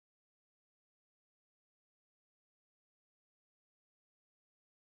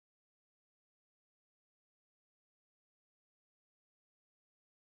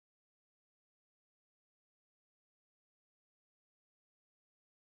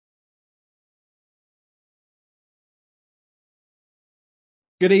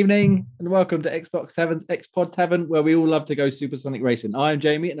Good evening and welcome to Xbox 7's Xpod Tavern, where we all love to go supersonic racing. I am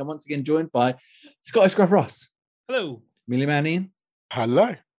Jamie and I'm once again joined by Scottish Gruff Ross. Hello. Millie Man Ian.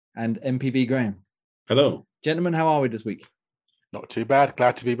 Hello. And MPV Graham. Hello. Gentlemen, how are we this week? Not too bad.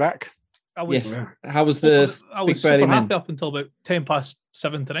 Glad to be back. How was the I was super happy up until about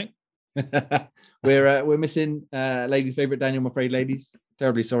 7:10 tonight. We're missing ladies' favourite Daniel, I'm afraid, ladies.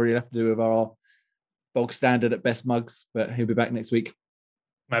 Terribly sorry you have to do with our bog standard at best mugs, but he'll be back next week.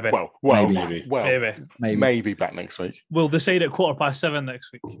 Maybe. Maybe back next week. We'll decide at 7:15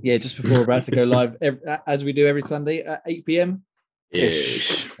 next week. Yeah, just before we're about to go live, as we do every Sunday at 8 p.m.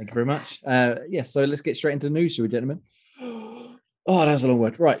 Ish. Thank you very much. So let's get straight into the news, shall we, gentlemen? Oh, that was a long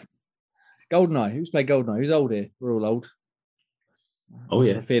word. Right. GoldenEye. Who's played GoldenEye? Who's old here? We're all old. Oh,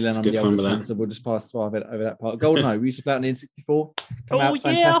 yeah. I'm feeling I'm the oldest one, so we'll just pass over that part. GoldenEye. We used to play on the N64.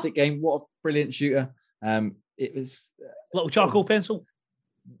 Fantastic game. What a brilliant shooter. It was... Little charcoal pencil.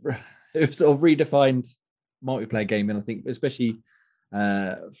 It was sort of redefined multiplayer gaming, I think, especially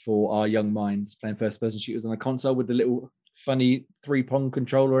for our young minds playing first-person shooters on a console with the little funny 3-prong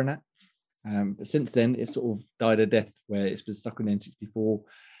controller in that. But since then, it's sort of died a death where it's been stuck on N64.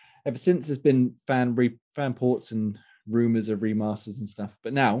 Ever since, there's been fan ports and rumors of remasters and stuff.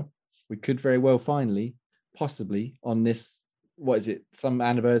 But now we could very well finally, possibly on this, what is it? Some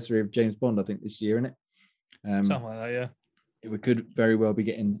anniversary of James Bond, I think, this year, isn't it? Something like that, yeah. We could very well be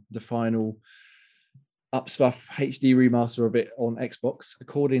getting the final upscuff HD remaster of it on Xbox,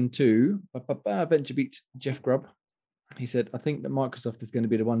 according to VentureBeat Jeff Grubb. He said, I think that Microsoft is going to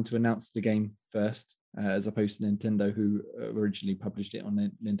be the one to announce the game first, as opposed to Nintendo, who originally published it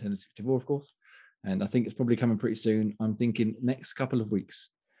on Nintendo 64, of course. And I think it's probably coming pretty soon. I'm thinking next couple of weeks.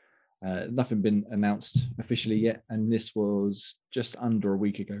 Nothing been announced officially yet, and this was just under a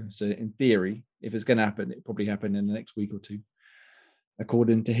week ago. So in theory, if it's going to happen, it'll probably happen in the next week or two,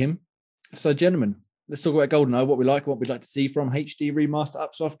 according to him. So, gentlemen, let's talk about GoldenEye, what we like, what we'd like to see from HD remaster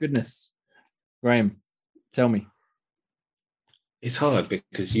upsoft goodness. Graham, tell me. It's hard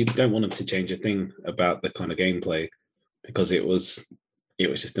because you don't want them to change a thing about the kind of gameplay, because it was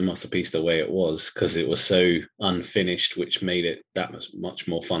just a masterpiece the way it was, because it was so unfinished, which made it that much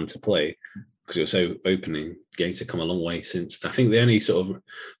more fun to play, because it was so opening. Games have come a long way since. I think the only sort of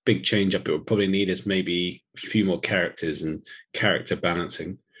big change up it would probably need is maybe a few more characters and character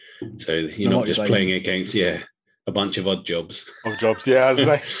balancing. So you're not just playing against, a bunch of odd jobs. Odd jobs, yeah, as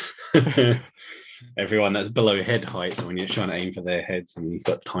I say. Everyone that's below head height, so when you're trying to aim for their heads and you've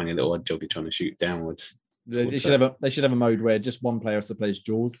got a tiny little odd job you're trying to shoot downwards. They should have a mode where just one player has to play as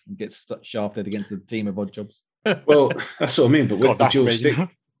Jaws and gets shafted against a team of odd jobs. Well, that's what I mean. But with the dual stick,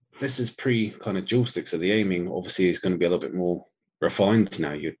 this is kind of dual stick, so the aiming obviously is going to be a little bit more refined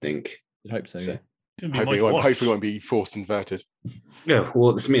now, you'd think. You'd hope so, yeah. Hopefully it won't be forced inverted. Yeah,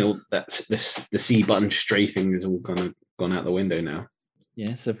 well, the C button strafing is all kind of gone out the window now.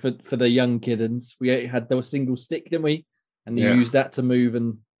 Yeah, so for the young kiddens, we had the single stick, didn't we? And you used that to move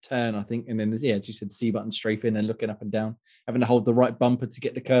and turn, I think. And then, as you said, C button strafing and looking up and down, having to hold the right bumper to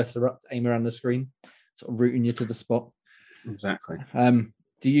get the cursor up to aim around the screen, sort of routing you to the spot. Exactly.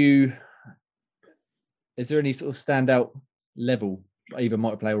 Is there any sort of standout level, either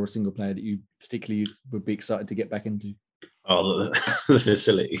multiplayer or single player, that you particularly would be excited to get back into? Oh, the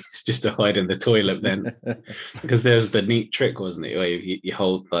facilities just to hide in the toilet then, because there's the neat trick, wasn't it? Where you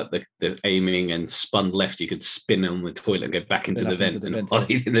hold like the aiming and spun left, you could spin on the toilet and go back into the vent and hide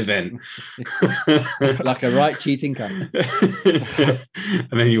in the vent, like a right cheating cunt.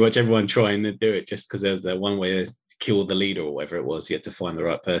 And then you watch everyone trying to do it just because there's that one way to kill the leader or whatever it was. You had to find the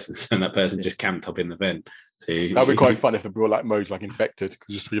right person, so that person just camped up in the vent. So that'd be quite fun if there were like modes like infected,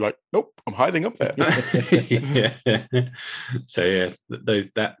 because just be like, nope, I'm hiding up there. Yeah. So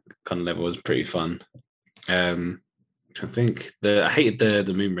that kind of level was pretty fun. I think I hated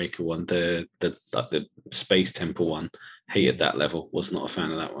the Moonraker one, the Space Temple one. Hated that level. Was not a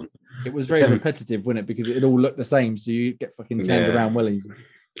fan of that one. It was very repetitive, wasn't it? Because it all looked the same, so you get fucking turned around well easy.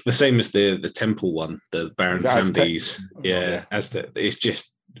 The same as the Temple one, the Baron Samdi's. It's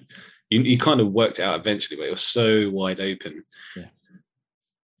just you kind of worked it out eventually, but it was so wide open. Yeah.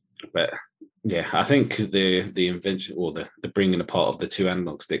 But yeah, I think the invention or the bringing apart of the two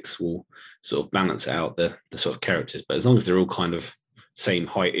analog sticks will sort of balance out the sort of characters. But as long as they're all kind of same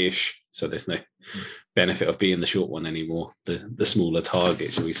height-ish, so there's no benefit of being the short one anymore, the smaller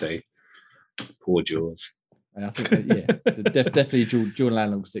target, shall we say. Poor Jaws. I think that, definitely dual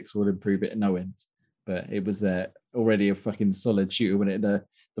analog sticks would improve it at no end. But it was already a fucking solid shooter when it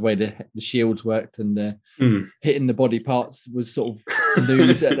the way the shields worked and hitting the body parts was sort of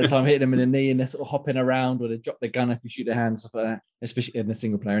dudes at the time hitting them in the knee, and they're sort of hopping around, or they drop their gun if you shoot their hands, stuff like that. Especially in the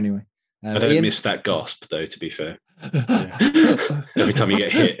single player, anyway. I don't Ian? miss that gasp though. To be fair, every time you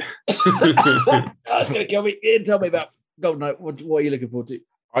get hit, That's gonna kill me. Ian, tell me about Golden Knight. What are you looking forward to?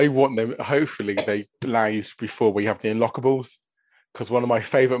 I want them. Hopefully, they allow you before we have the unlockables. Because one of my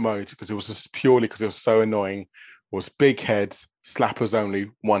favorite modes, because it was just purely because it was so annoying, was big heads, slappers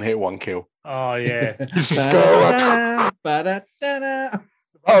only, one hit, one kill. Oh yeah. You just go around. Ba-da-da-da.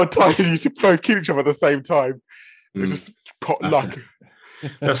 Oh, times you used to both kill each other at the same time. It was just pot luck.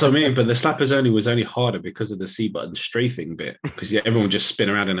 that's what I mean. But the slappers only harder because of the C button strafing bit. Because everyone would just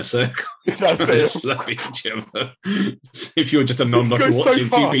spin around in a circle That's and it. slap each other. If you were just a non-blocker goes so watching two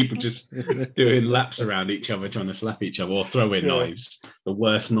fast. people just doing laps around each other, trying to slap each other or throw in knives, the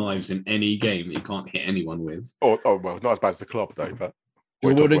worst knives in any game that you can't hit anyone with. Oh, well, not as bad as the club though, but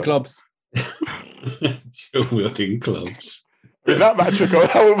Dual wielding clubs. Dual wielding clubs. I mean, that match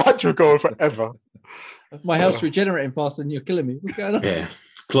would go on forever. My health's regenerating faster than you're killing me. What's going on? Yeah.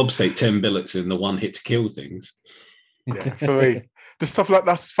 Clubs take 10 billets in the one hit to kill things. Yeah, for me. Just stuff like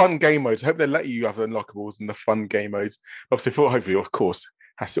that's fun game modes. I hope they let you have unlockables and the fun game modes. Obviously, hopefully, of course,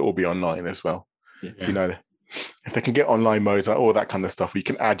 has to all be online as well. Yeah. You know, if they can get online modes, like all that kind of stuff, you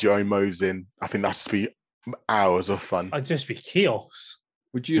can add your own modes in. I think that's just be hours of fun. I'd just be chaos.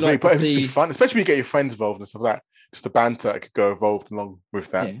 Would you But like to it'd just be see? fun, especially when you get your friends involved and stuff like that. Just the banter that could go involved along with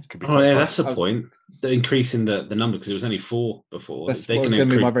that. Yeah. Could be Oh, quite yeah, fun. that's the point. They're increasing the number because it was only 4 before. That's They going can to be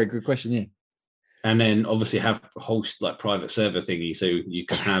increase, my very good question. Yeah. and then obviously have a whole like private server thingy, so you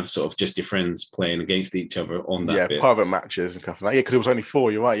can have sort of just your friends playing against each other on that bit. private matches and stuff like that. Yeah, because it was only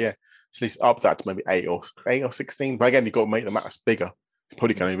 4. You're right. Yeah, at least up that to maybe 8 or 16. But again, you've got to make the maps bigger. You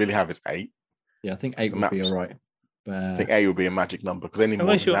probably can only really have is 8. Yeah, I think 8 The would be maps. all right. But I think 8 would be a magic number because any more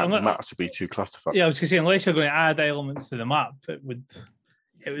Unless than you- that, the unless- maps would be too clusterfuck. Yeah, I was going to say, unless you're going to add elements to the map, it would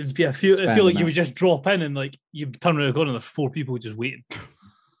be a few. I Expand feel the like you map. would just drop in and like you turn around the corner and there's 4 people just waiting.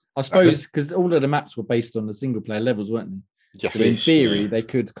 I suppose because all of the maps were based on the single player levels, weren't they? Yes. So in theory, yeah. they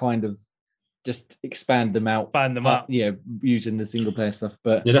could kind of just expand them out. Ban them up. Yeah, using the single player stuff.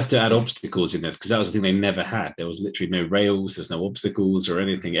 But They'd have to add obstacles in there because that was the thing they never had. There was literally no rails, there's no obstacles or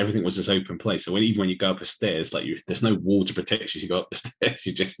anything. Everything was just open place. So even when you go up the stairs, like there's no wall to protect you. as You go up the stairs,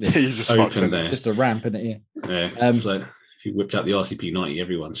 you just Yeah, you just fucked open in. there. just a ramp in it, Yeah, Um, it's like if you whipped out the RCP 90,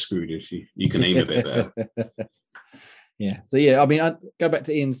 everyone's screwed. If you can aim a bit better. Yeah. So yeah, I mean, I go back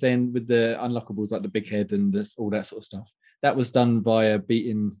to Ian saying with the unlockables like the big head and all that sort of stuff. That was done via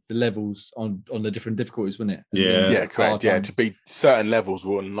beating the levels on the different difficulties, wasn't it? And then Yeah. Yeah, hard correct. Yeah, time. to be certain levels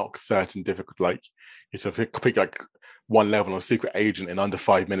will unlock certain difficult. Like it's a pick like one level of secret agent in under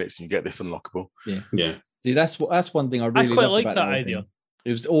 5 minutes, and you get this unlockable. Yeah. See, that's one thing I I really quite loved like about that the whole idea. thing.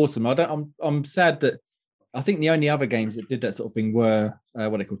 It was awesome. I'm sad that I think the only other games that did that sort of thing were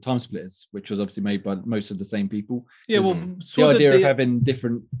what they call Time Splitters, which was obviously made by most of the same people. Yeah, well, The so did idea of they, having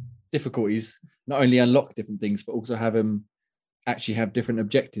different difficulties, not only unlock different things, but also have them actually have different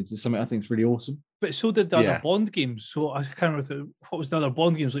objectives is something I think is really awesome. but so did the Yeah. other Bond games. So I can't remember what was the other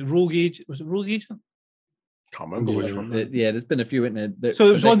Bond games like Rogue Agent. Was it Rogue Agent? Can't remember which one. Yeah, there's been a few in there. So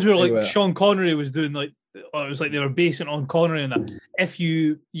there was ones where they like were- Sean Connery was doing like, or it was like they were basing it on Connery and that. If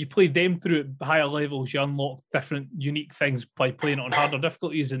you played them through at higher levels, you unlock different unique things by playing it on harder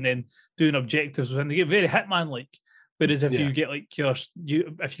difficulties and then doing objectives, and they get very Hitman like. Whereas if Yeah. you get like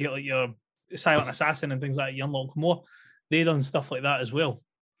if you get like your Silent Assassin and things like that, you unlock more. They done stuff like that as well.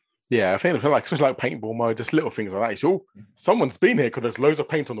 Yeah, I feel like especially like paintball mode, just little things like that. You say, oh, someone's been here because there's loads of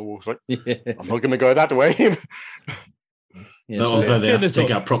paint on the walls. Like, yeah, I'm not going to go that way. yeah, But so- although they have to Fairness take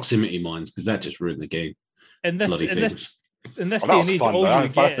on- out proximity mines because that just ruined the game. In this Bloody in things. this in this Oh, day that and was age, fun. all Though. you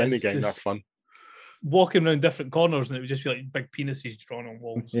That's get any is game. That's just fun. walking around different corners, and it would just be like big penises drawn on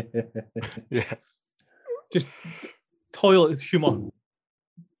walls. Yeah. Just toilet humour.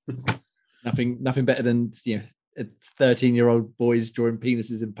 nothing better than 13-year-old boys drawing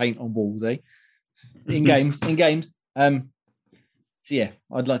penises in paint on walls, eh? In games. So yeah,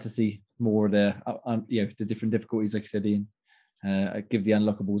 I'd like to see more of the the different difficulties, like I said, Ian. Give the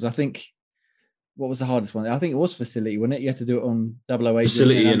unlockables. I think what was the hardest one? I think it was facility, wasn't it? You had to do it on 008.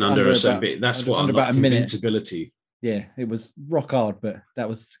 Facility and under a about- certain bit. That's what under about unlocked a minute. invincibility. Yeah, it was rock hard, but that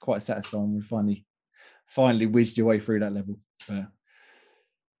was quite satisfying. We finally whizzed your way through that level. But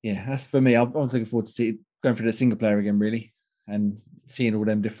yeah, that's for me. I was looking forward to going through the single player again, really, and seeing all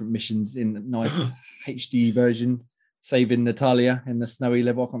them different missions in a nice HD version, saving Natalia in the snowy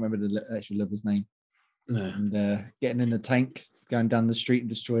level. I can't remember the actual level's name. No. And getting in the tank, going down the street and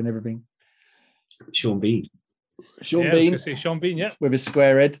destroying everything. Sean Bean. Sean Yeah, I was Bean going to say Sean Bean, yeah. with his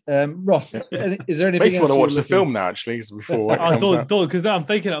square head. Ross, is there anything Makes me else want to you're watch the looking- film now. Actually, before it Oh, comes out. don't, because now I'm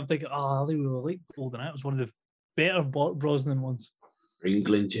thinking, oh, I think we were like Golden Eye. It was one of the better Brosnan ones.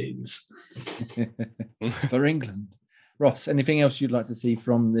 England James. for England? Ross, anything else you'd like to see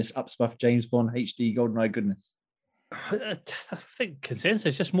from this upspuff James Bond HD GoldenEye goodness? I think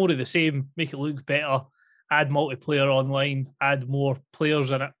consensus, just more of the same, make it look better, add multiplayer online, add more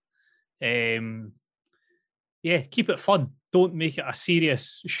players in it. Yeah, keep it fun. Don't make it a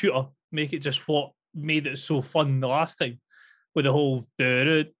serious shooter. Make it just what made it so fun the last time, with the whole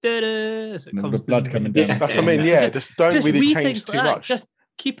as it And all comes the blood to coming Yeah. down. That's what I mean. Yeah, just don't just really wee change things too like that. much. Just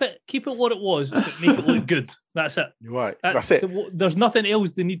keep it what it was, but make it look good. That's it. You're right. That's it. There's nothing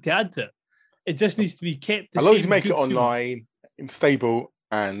else they need to add to it. It just needs to be kept. As long as you same make it good feeling. online, and stable,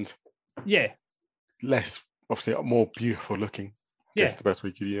 and Yeah, less, obviously, more beautiful looking. yeah. That's the best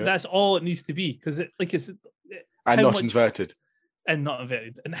we could do. That's all it needs to be, because it's And how not much- inverted. and not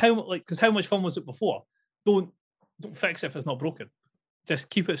inverted. And how much fun was it before? Don't fix it if it's not broken.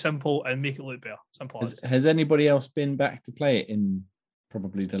 Just keep it simple and make it look better. Simple as. Has anybody else been back to play it in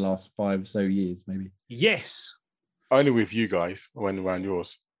probably the last 5 or so years, maybe? Yes. Only with you guys. I went around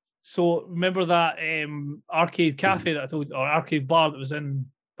yours. So remember that arcade cafe that I told, or arcade bar that was in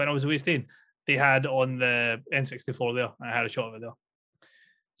when I was away staying? They had on the N64 there. I had a shot of it there.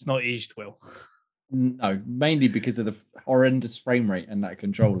 It's not aged well. No, mainly because of the horrendous frame rate and that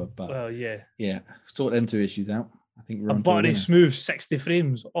controller. But Well, yeah. yeah, sort them 2 issues out. I think we're A on to a buttery winner. smooth 60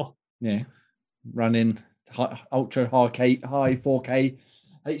 frames. Oh, Yeah, running ultra high 4K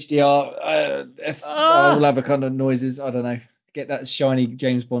HDR. All other kind of noises. I don't know. Get that shiny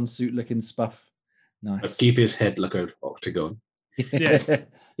James Bond suit looking spuff. Nice. Keep his head like an octagon. Yeah.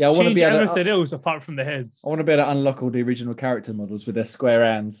 Yeah, I want to change be able everything to. else apart from the heads. I want to be able to unlock all the original character models with their square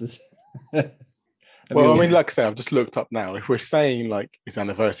hands. Well, I mean, like I said, I've just looked up now. If we're saying like its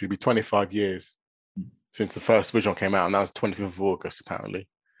anniversary, it'll be 25 years since the first original came out, and that was 25th of August, apparently.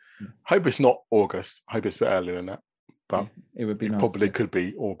 Hope it's not August. I hope it's a bit earlier than that. But it would be it nice. probably could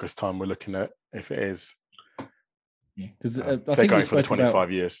be August time we're looking at if it is. Yeah, because If I they're think we going for the spoke about.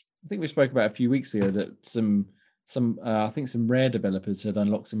 25 years. I think we spoke about a few weeks ago that some I think some Rare developers had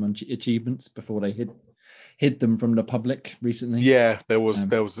unlocked some achievements before they hid them from the public recently. Yeah, there was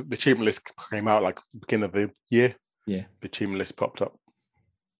the achievement list came out like beginning of the year. Yeah. The achievement list popped up.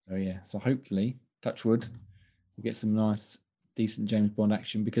 Oh yeah. So hopefully, touch wood, we get some nice, decent James Bond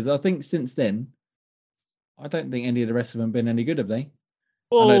action, because I think since then, I don't think any of the rest of them have been any good, have they?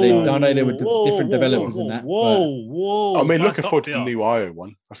 I know they were different developers and that, Whoa! I mean, back looking up forward to the there. new IO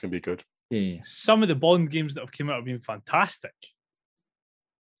one. That's going to be good. Yeah, Some of the Bond games that have come out have been fantastic.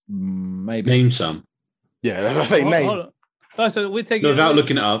 maybe. Name some. Yeah, as I say, Hold- name. hold on. Oh, so we take No, without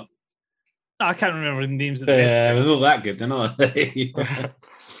looking it up. I can't remember the names of the Yeah, best. they're not that good, they're not.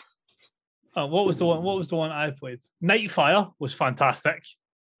 Oh, what was the one? What was the one I played? Nightfire was fantastic.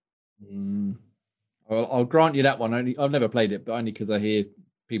 Well, I'll grant you that one. Only I've never played it, but only because I hear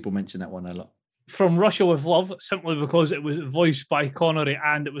people mention that one a lot. From Russia with Love, simply because it was voiced by Connery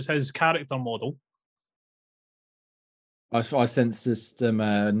and it was his character model. I sense some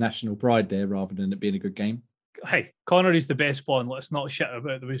national pride there rather than it being a good game. Hey, Connery's the best Bond. Let's not shit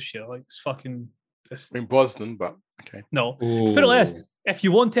about the bullshit. Like it's fucking just I mean, Brosnan, but okay. no. Put it like this: if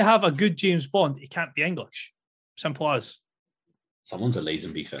you want to have a good James Bond, it can't be English. Simple as. Someone's a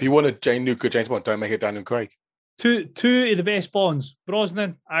Lazenby fan. If you want a good James Bond, don't make it Daniel Craig. Two of the best Bonds: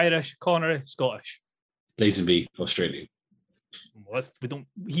 Brosnan, Irish; Connery, Scottish. Lazenby, Australian. Well,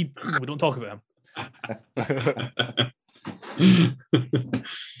 we don't talk about him.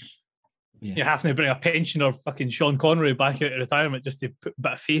 Yeah. You're having to bring a pensioner fucking Sean Connery back out of retirement just to put a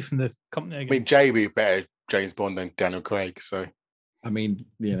bit of faith in the company I again. mean, Jay would be better James Bond than Daniel Craig. So I mean,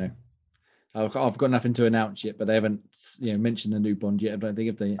 I've got nothing to announce yet, but they haven't, mentioned the new Bond yet. I don't think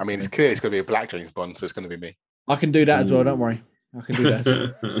if they. I mean, it's clear it's going to be a black James Bond, so it's going to be me. I can do that as well. Don't worry, I can do that.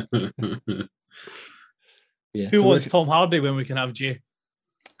 As well. Yeah. Who so wants we're- Tom Hardy when we can have Jay?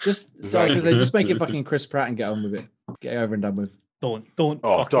 Just Exactly. because they just make it fucking Chris Pratt and get on with it, get it over and done with. Don't.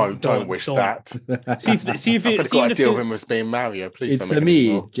 Oh, fucking don't wish don't. that. See if I've it, got to deal with him as being Mario. Please It's don't make me,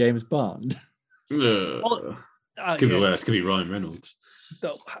 him more. James Bond. Well, Could be worse. Could be Ryan Reynolds.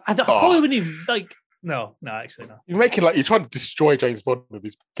 I probably wouldn't even like. No, actually, no. You're making like you're trying to destroy James Bond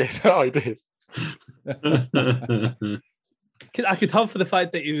movies. Get ideas. I could have for the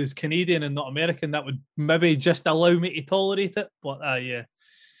fact that he was Canadian and not American. That would maybe just allow me to tolerate it. But yeah,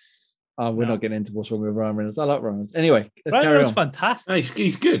 We're No. not getting into what's wrong with Ryan Reynolds. I like Ryan Reynolds. Anyway, let's Ryan carry Reynolds on. fantastic. No,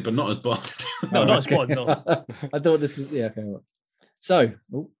 he's good, but not as Bond. No, not as Okay. Bond. No. I thought this is okay. Right. So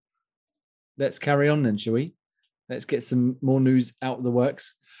let's carry on then, shall we? let's get some more news out of the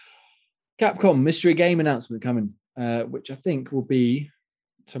works. Capcom mystery game announcement coming, which I think will be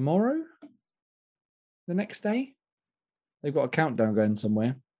tomorrow, the next day. They've got a countdown going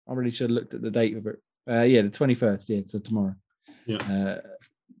somewhere. I really should have looked at the date of it. The 21st. Yeah, so tomorrow. Yeah.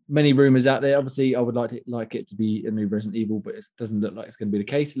 Many rumors out there. Obviously, I would like it to be a new Resident Evil, but it doesn't look like it's going to be the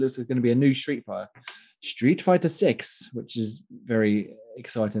case. It looks like it's going to be a new Street Fighter 6, which is very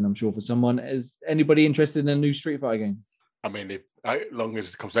exciting, I'm sure, for someone. Is anybody interested in a new Street Fighter game? I mean, as long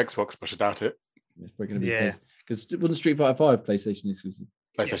as it comes to Xbox, but I doubt it. It's probably going to be because wasn't Street Fighter 5 PlayStation exclusive?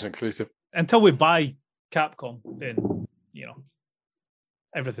 PlayStation exclusive. Until we buy Capcom, then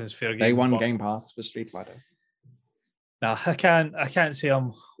everything's fair game. Day one Game Pass for Street Fighter. Nah, I can't say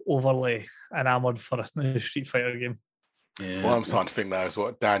I'm overly enamored for a new Street Fighter game. Yeah. Well, I'm starting to think now is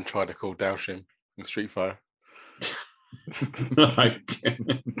what Dan tried to call Dalshim in Street Fighter. Right.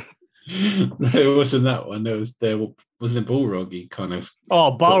 No, it wasn't that one. Was the Balroggy kind of.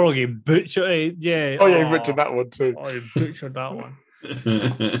 Oh, Balroggy butcher, yeah. Oh, yeah, you mentioned that one too. Oh, you butchered that one.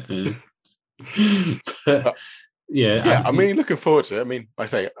 But, yeah. I mean, looking forward to it. I mean, I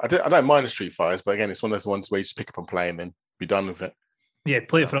don't mind the Street Fighters, but again, it's one of those ones where you just pick up and play and then be done with it. Yeah,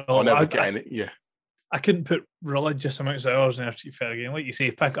 play it for I'll never get it. Yeah. I couldn't put religious amounts of hours in a Street Fighter game. Like you say,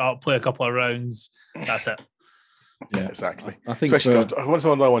 pick it up, play a couple of rounds. That's it. Yeah, exactly. I think especially once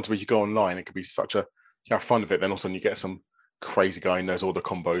I want to where you go online, it could be such a you have fun with it. Then all of a sudden you get some crazy guy who knows all the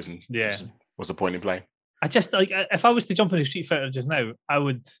combos and what's the point in playing? I just like if I was to jump into Street Fighter just now, I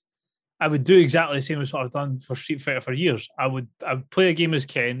would do exactly the same as what I've done for Street Fighter for years. I'd play a game as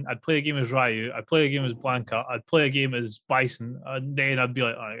Ken, I'd play a game as Ryu, I'd play a game as Blanca, I'd play a game as Bison, and then I'd be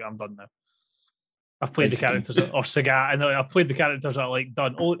like, all right, I'm done now. I've played the characters, or Sagat, and I've played the characters that are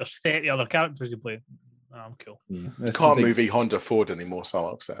done. Oh, there's 30 other characters you play. Oh, I'm cool. Yeah, you can't move Honda forward anymore, so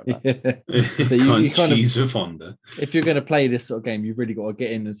I'm upset about that. So you kind of with Honda. If you're going to play this sort of game, you've really got to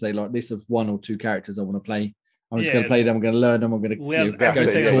get in and say, like, this is one or two characters I want to play. I'm just going to play them. I'm going to learn them. I'm going to go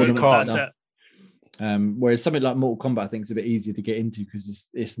to tournaments and stuff. Whereas something like Mortal Kombat, I think, is a bit easier to get into because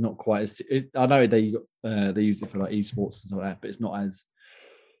it's not quite as. I know they use it for like esports and stuff like that, but it's not as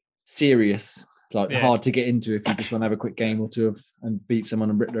serious. Hard to get into if you just want to have a quick game or two and beat someone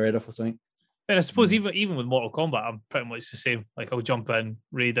and rip their head off or something. And I suppose even with Mortal Kombat, I'm pretty much the same. Like I'll jump in,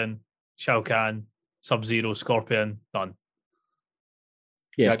 Raiden, Shao Kahn, Sub-Zero, Scorpion, done.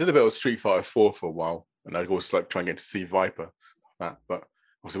 Yeah, I did a bit of Street Fighter 4 for a while, and I'd always like trying to get to see Viper. But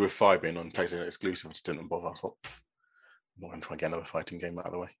also with 5 being on PlayStation exclusive, I just didn't bother. I thought, I'm not going to try and get another fighting game out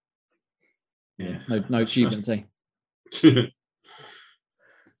of the way. Yeah, no achievements, eh?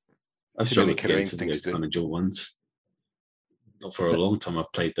 I've struggled to get into those kind of dual ones. Not for a long time.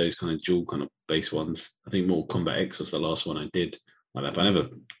 I've played those kind of dual kind of base ones. I think Mortal Kombat X was the last one I did like that, but I never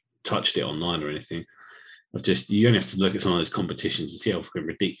touched it online or anything. You only have to look at some of those competitions and see how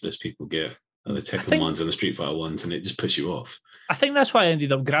ridiculous people get at the Tekken ones and the Street Fighter ones, and it just puts you off. I think that's why I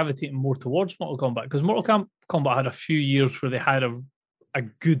ended up gravitating more towards Mortal Kombat, because Mortal Kombat had a few years where they had a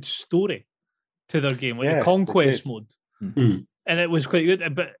good story to their game, like the Conquest mode. Mm-hmm. And it was quite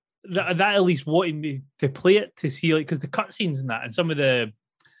good, but that at least wanted me to play it to see, like, because the cutscenes and that and some of the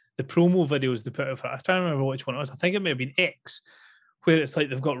promo videos they put out for it, I can't remember which one it was. I think it may have been X, where it's like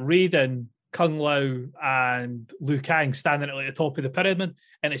they've got Raiden, Kung Lao, and Liu Kang standing at like the top of the pyramid,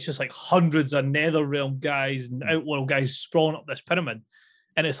 and it's just like hundreds of Netherrealm guys and Outworld guys sprawling up this pyramid,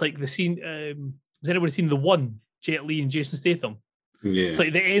 and it's like the scene. Has anybody seen The One? Jet Li and Jason Statham. Yeah. It's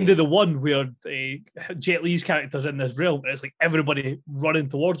like the end of The One where Jet Li's character's in this realm, and it's like everybody running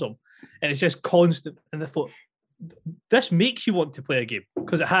towards him, and it's just constant. And I thought, this makes you want to play a game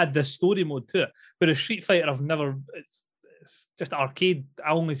because it had this story mode to it. Whereas Street Fighter, it's just arcade.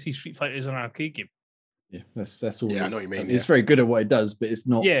 I only see Street Fighter as an arcade game. Yeah, that's all. Yeah, I know what you mean. It's very good at what it does, but it's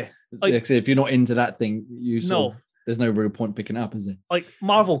not. Yeah, like if you're not into that thing, there's no real point picking it up, is it? Like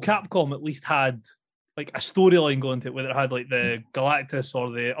Marvel Capcom at least had like a storyline going to it, whether it had like the Galactus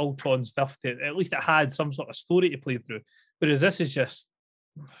or the Ultron stuff to it. At least it had some sort of story to play through. Whereas this is just.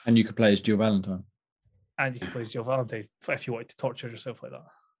 And you could play as Jill Valentine. And you can play as Jill Valentine if you wanted to torture yourself like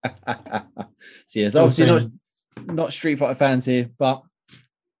that. So yes, obviously not Street Fighter fans here, but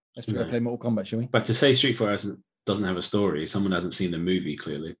let's try to play Mortal Kombat, shall we? But to say Street Fighter doesn't have a story, someone hasn't seen the movie,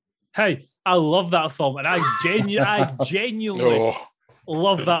 clearly. Hey, I love that film, and I genuinely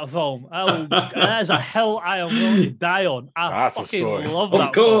love that film. That is a hill I am willing to die on. I fucking love that.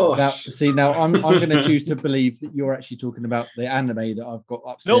 Of course. Film. Now I'm going to choose to believe that you're actually talking about the anime that I've got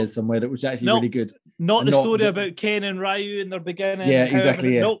upstairs somewhere that was actually really good. Not the story about Ken and Ryu in their beginning. Yeah,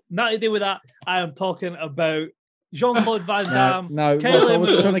 exactly. Nope, nothing to do with that. I am talking about Jean-Claude Van Damme. No, Kylie Ross, I was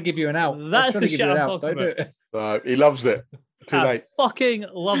Minogue. trying to give you an out. That's the shit I'm talking Don't do about. it. He loves it. Too I late. fucking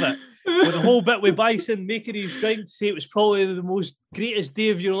love it. With the whole bit with Bison making his drink to say it was probably the most greatest day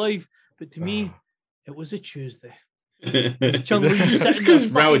of your life. But to me, it was a Tuesday. Chung-Li sitting there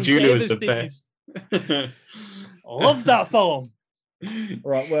Raul fucking Julia was the devastated. best. Love that film.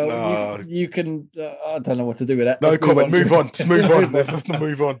 Right, well, No. you can. I don't know what to do with that. No Let's comment. Move on. Just move on. Let's just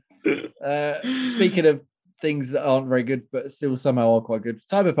move on. Speaking of things that aren't very good, but still somehow are quite good,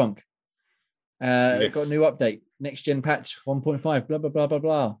 Cyberpunk. Yes. Got a new update. Next gen patch 1.5. Blah blah blah blah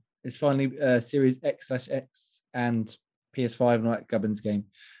blah. It's finally Series X/X and PS5 and like Gubbins game.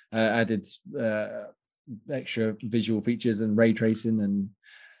 Added extra visual features and ray tracing and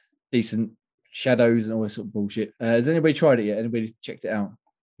decent shadows and all this sort of bullshit. Has anybody tried it yet? Anybody checked it out?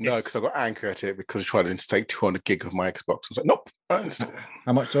 No, because I got angry at it because I tried to take 200 gig of my Xbox. I was like, nope.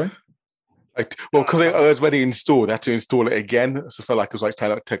 How much? Sorry. Well, because I was already installed, I had to install it again. So I felt like it was like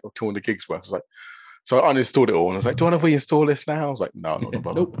take up 200 gigs worth. I was like, so I uninstalled it all, and I was like, do I want to reinstall this now? I was like, no, not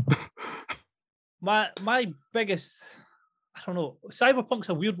bother. Nope. My biggest, I don't know, Cyberpunk's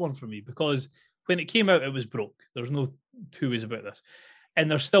a weird one for me because when it came out, it was broke. There's no two ways about this.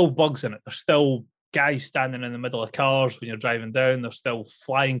 And there's still bugs in it. There's still guys standing in the middle of cars when you're driving down. There's still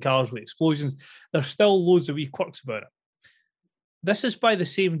flying cars with explosions. There's still loads of wee quirks about it. This is by the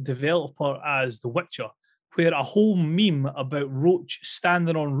same developer as The Witcher, where a whole meme about Roach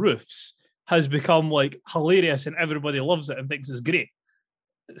standing on roofs has become like hilarious and everybody loves it and thinks it's great.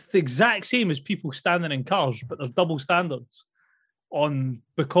 It's the exact same as people standing in cars, but there's double standards on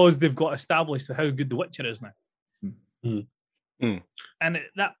because they've got established how good The Witcher is now. And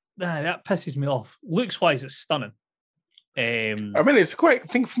that pisses me off. Looks wise, it's stunning. I mean, it's a great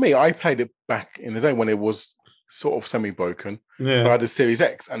thing for me. I played it back in the day when it was sort of semi-broken. Yeah. I had a Series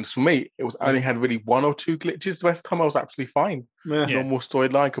X, and for me, it was only had really one or two glitches. The rest of the time, I was absolutely fine. Yeah. Normal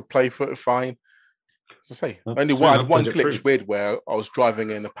storyline, could play for it fine. As I say, Well, only so one, I'll one put it glitch through. weird where I was driving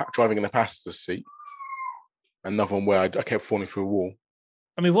in the passenger seat. Another one where I kept falling through a wall.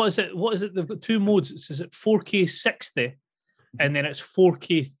 I mean, what is it? They've got two modes. It says it 4K 60, and then it's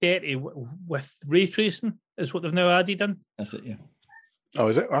 4K 30 with ray tracing. Is what they've now added in. That's it. Yeah. Oh,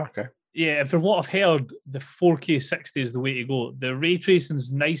 is it? Oh, okay. Yeah, from what I've heard, the 4K 60 is the way to go. The ray tracing's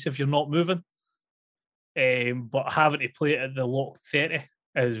nice if you're not moving, but having to play it at the lock 30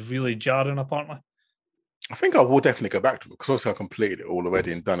 is really jarring, apparently. I think I will definitely go back to it because obviously I completed it all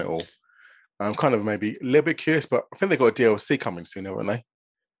already and done it all. I'm kind of maybe a little bit curious, but I think they've got a DLC coming soon, haven't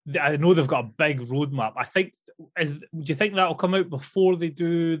they? I know they've got a big roadmap. I think, do you think that'll come out before they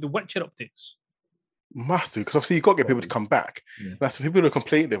do the Witcher updates? Must do, because obviously you've got to get people to come back. Yeah. That's for people who are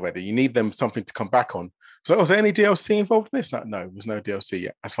completed already. You need them something to come back on. So, was there any DLC involved in this? No, there's no DLC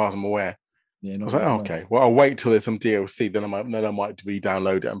yet, as far as I'm aware. Yeah. I was like, oh, okay. Well, I'll wait till there's some DLC, then I might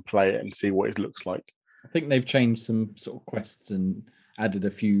re-download it and play it and see what it looks like. I think they've changed some sort of quests and added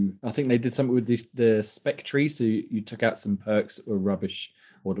a few. I think they did something with the spec tree, so you took out some perks that were rubbish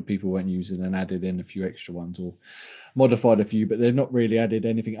or that people weren't using and added in a few extra ones or modified a few, but they've not really added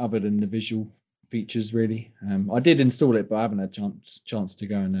anything other than the visual features, really. I did install it, but I haven't had chance to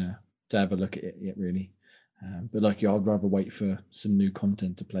go and to have a look at it yet, really. But like you, I'd rather wait for some new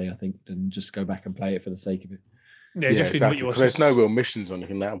content to play, I think, than just go back and play it for the sake of it. Yeah, Yeah, just reading exactly. what you 'Cause were there's no real missions or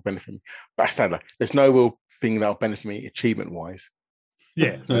anything that'll benefit me. But I stand there. There's no real thing that'll benefit me achievement-wise.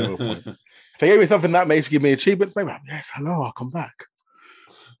 Yeah. There's no real point. If they gave me something that makes give me achievements, maybe yes, hello, I'll come back.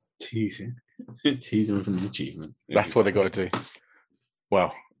 Teasing with an achievement. That's what they got to do.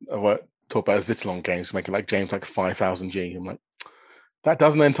 Well, talk about Zitalon games, making like James like 5,000 G. I'm like, that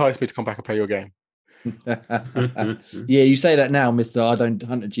doesn't entice me to come back and play your game. Yeah, you say that now, Mister. I don't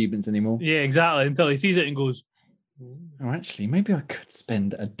hunt achievements anymore. Yeah, exactly. Until he sees it and goes, Oh, actually, maybe I could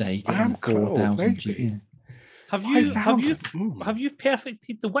spend a day I am getting 4,000 maybe. G. Yeah. have you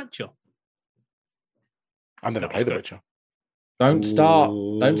perfected The Witcher? I'm going to play The Witcher. Don't start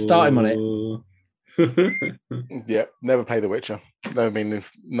him on it. it. Yeah, never play The Witcher. Never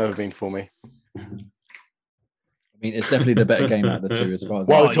been for me. I mean, it's definitely the better game out of the two, as far as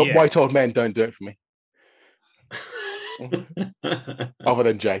White old men don't do it for me. Other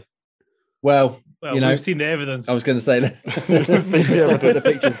than Jay. Well, Well, you know, we've seen the evidence. I was going to say that. Yeah, Put the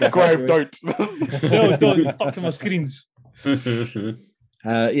pictures back Graham, afterwards. don't. No, don't fuck to my screens.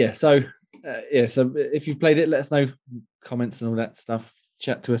 Yeah. So if you've played it, let us know. Comments and all that stuff.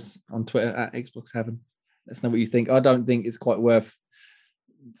 Chat to us on Twitter at Xbox Heaven. Let us know what you think. I don't think it's quite worth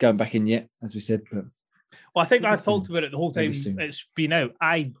going back in yet, as we said, but Well, I think I've talked about it the whole time Maybe soon. it's been out.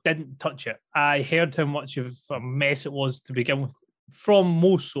 I didn't touch it. I heard how much of a mess it was to begin with from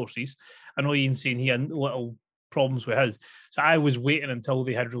most sources. I know Ian's saying he had little problems with his. So I was waiting until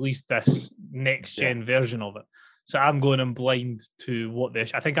they had released this next gen version of it. So I'm going in blind to what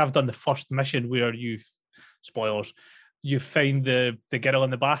this. I think I've done the first mission where spoilers, you find the girl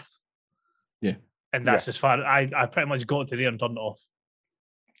in the bath. Yeah. And that's as far I pretty much got to there and turned it off.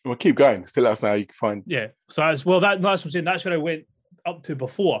 Well, keep going. Still let us know how you can find. Yeah. So that's what I'm saying. That's where I went up to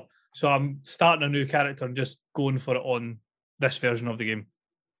before. So I'm starting a new character and just going for it on this version of the game.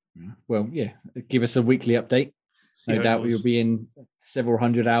 Well, yeah. Give us a weekly update. See how No it doubt goes. you'll be in several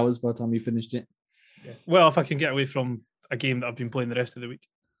hundred hours by the time you finished it. Yeah. Well, if I can get away from a game that I've been playing the rest of the week.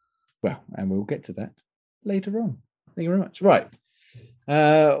 Well, and we'll get to that later on. Thank you very much. Right.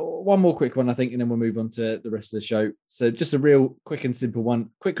 One more quick one, I think, and then we'll move on to the rest of the show. So just a real quick and simple one.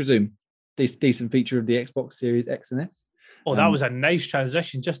 Quick resume. Decent feature of the Xbox Series X and S. Oh, that was a nice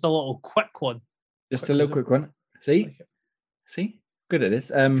transition. Just a little quick one. Just quick a little resume. quick one. See? Like it. See? Good at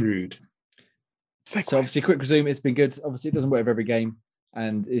this. Rude. So obviously, quick resume, it's been good. Obviously, it doesn't work with every game.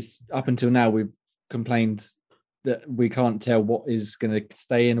 And it's up until now, we've complained that we can't tell what is going to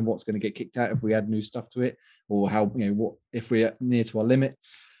stay in and what's going to get kicked out if we add new stuff to it, or how, what if we're near to our limit.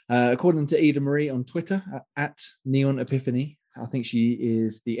 According to Ida Marie on Twitter, at Neon Epiphany, I think she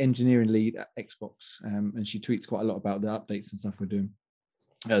is the engineering lead at Xbox, and she tweets quite a lot about the updates and stuff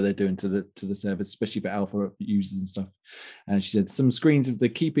they're doing to the servers, especially for alpha users and stuff. And she said some screens of the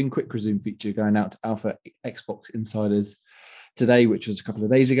keeping quick resume feature going out to alpha Xbox insiders today, which was a couple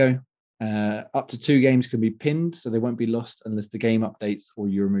of days ago. Up to 2 games can be pinned, so they won't be lost unless the game updates or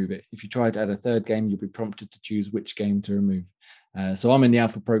you remove it. If you try to add a third game, you'll be prompted to choose which game to remove. So I'm in the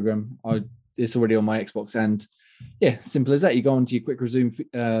alpha program. It's already on my Xbox, and yeah, simple as that. You go onto your quick resume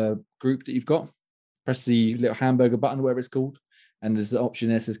group that you've got, press the little hamburger button, whatever it's called, and there's the option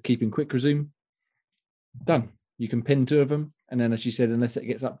there that says keeping quick resume. Done. You can pin 2 of them, and then, as you said, unless it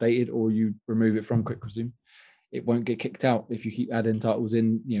gets updated or you remove it from quick resume, it won't get kicked out if you keep adding titles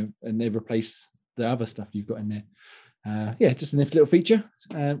in, and they replace the other stuff you've got in there. Just a nifty little feature.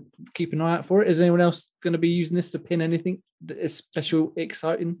 Keep an eye out for it. Is anyone else going to be using this to pin anything that is special,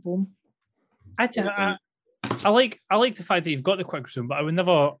 exciting for them? I like the fact that you've got the quick resume, but I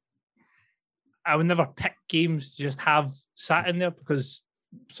would never pick games to just have sat in there, because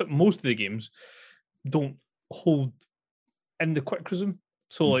most of the games don't hold in the quick resume.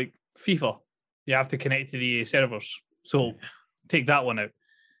 So like FIFA, you have to connect to the EA servers. So take that one out.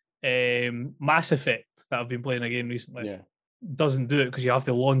 Mass Effect, that I've been playing again recently, doesn't do it because you have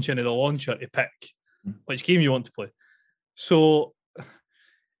to launch into the launcher to pick which game you want to play. So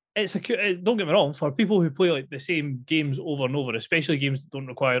don't get me wrong, for people who play like the same games over and over, especially games that don't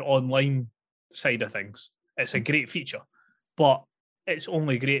require online side of things, it's a great feature. But it's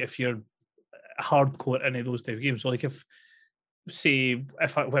only great if you're hardcore into those type of games. So like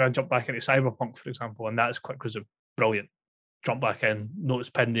when I jump back into Cyberpunk, for example, and that's quick resume, brilliant. Jump back in,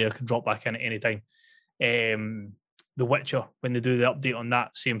 notice pin there, can drop back in at any time. The Witcher, when they do the update on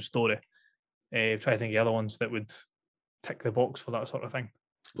that, same story. Try to think of other ones that would tick the box for that sort of thing.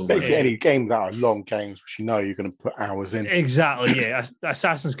 Basically, any games that are long games, which you're going to put hours in. Exactly, yeah.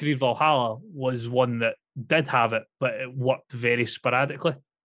 Assassin's Creed Valhalla was one that did have it, but it worked very sporadically.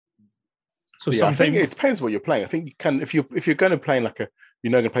 So I think it depends what you're playing. I think you can, if you're going to play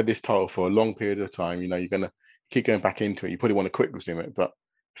going to play this title for a long period of time, you're going to keep going back into it. You probably want to quick resume it. But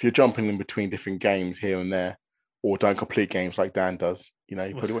if you're jumping in between different games here and there, or don't complete games like Dan does, you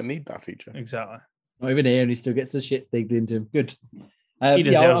probably wouldn't need that feature. Exactly. Not even here, and he still gets the shit digged into him. Good. He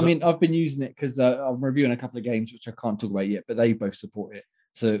deserves it. I've been using it because I'm reviewing a couple of games which I can't talk about yet, but they both support it.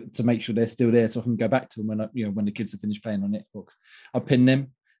 So to make sure they're still there, so I can go back to them when the kids have finished playing on Xbox, I'll pin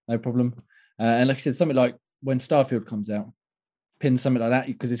them, no problem. And like I said, something like when Starfield comes out, pin something like that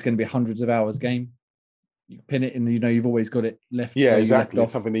because it's going to be hundreds of hours game. You pin it, and you've always got it left. Yeah, exactly. Left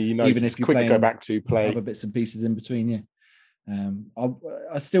off, something that even if you quick to go on back to play other bits and pieces in between. Yeah,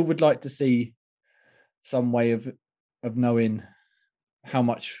 I still would like to see some way of knowing how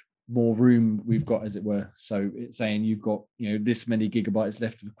much more room we've got, as it were. So it's saying you've got this many gigabytes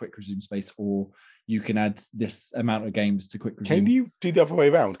left of quick resume space, or you can add this amount of games to quick resume. Can you do the other way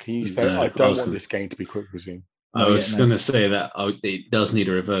around? Can you say I don't want this game to be quick resume? I was going to say that it does need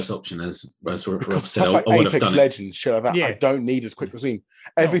a reverse option, as Ross said. Stuff like I would have Apex done Legends, shit like that. Yeah. I don't need this quick resume.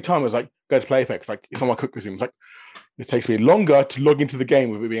 Every time I was like, go to play Apex, like it's on my quick resume. It's like it takes me longer to log into the game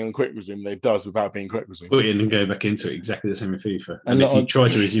with it being on quick resume than it does without being quick resume. Put in and go back into it, exactly the same with FIFA. And if you try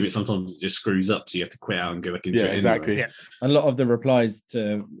to resume it, sometimes it just screws up, so you have to quit out and go back into it. Exactly. Anyway. A lot of the replies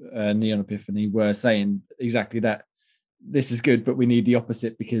to Neon Epiphany were saying exactly that. this is good, but we need the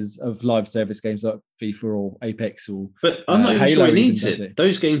opposite because of live service games like FIFA or Apex or. But I'm not even Halo sure it even needs does it.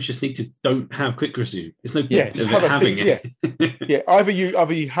 Those games just need to don't have quick resume. It's no Yeah, point just of have it a having thing, it. Yeah, either you have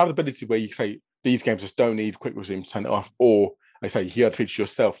the ability where you say these games just don't need quick resume, turn it off, or they say you have to feature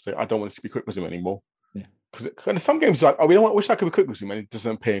yourself. So I don't want this to be quick resume anymore. Yeah, because some games are like, oh, we don't want, wish I could be quick resume, and it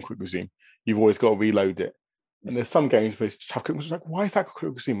doesn't appear in quick resume. You've always got to reload it. And there's some games where you just have quick resume. Like, why is that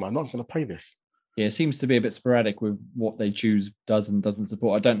quick resume? I'm not going to play this. Yeah, it seems to be a bit sporadic with what they choose does and doesn't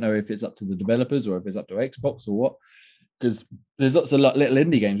support. I don't know if it's up to the developers or if it's up to Xbox or what, because there's lots of little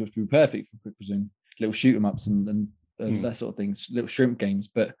indie games which would be perfect for quick resume, little shoot 'em ups and that sort of things, little shrimp games,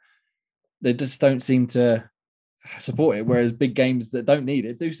 but they just don't seem to support it. Whereas big games that don't need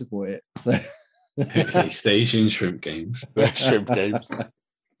it do support it. So PlayStation shrimp games. Shrimp games.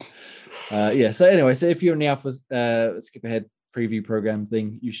 Yeah. So anyway, so if you're in the alpha skip ahead preview program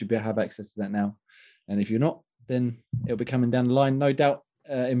thing, you should have access to that now. And if you're not, then it'll be coming down the line, no doubt,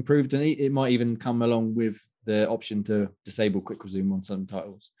 improved, and it might even come along with the option to disable quick resume on some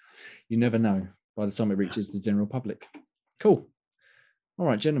titles. You never know by the time it reaches the general public. Cool. All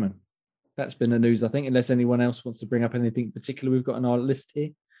right, gentlemen, that's been the news, I think, unless anyone else wants to bring up anything particular we've got on our list here.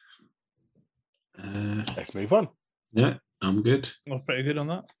 Let's move on. Yeah, I'm good. We're pretty good on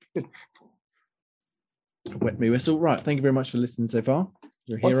that. Good. Wet me whistle. Right, thank you very much for listening so far.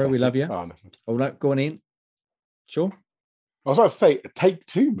 You're a hero. We love you. Oh, no. Oh, no, go on in. Sure. I was about to say a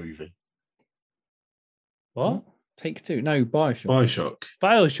Take-Two movie. What? Take-Two. No, Bioshock. Bioshock.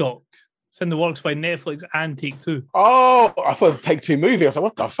 Bioshock. It's in the works by Netflix and Take-Two. Oh, I thought it was a Take-Two movie. I was like,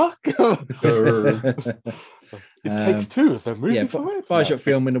 what the fuck? It takes two. It's a movie Yeah, for it. Bioshock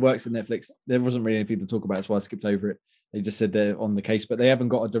film in the works at Netflix. There wasn't really anything to talk about, so I skipped over it. They just said they're on the case, but they haven't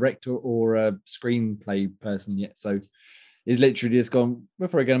got a director or a screenplay person yet. So it's literally just gone, we're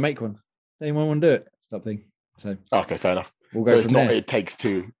probably going to make one. Anyone want to do it? Stop thing. So Okay, fair enough. we'll go So it's from not there. It Takes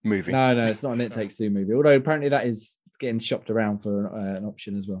Two movie. No, it's not an It Takes Two movie. Although apparently that is getting shopped around for an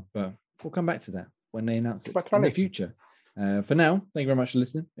option as well. But we'll come back to that when they announce it Come back to that in the later. future. For now, thank you very much for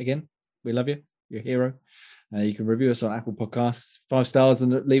listening. Again, we love you. You're a hero. You can review us on Apple Podcasts, 5 stars,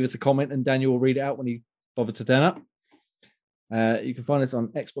 and leave us a comment, and Daniel will read it out when he bothered to turn up. You can find us on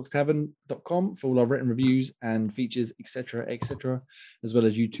xboxtavern.com for all our written reviews and features, etc., as well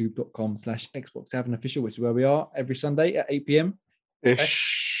as youtube.com/xboxtavernofficial, which is where we are every Sunday at 8 p.m.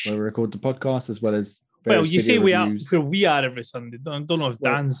 Ish. where we record the podcast as well as Well, various you say video we are reviews, where we are every Sunday. Don't know if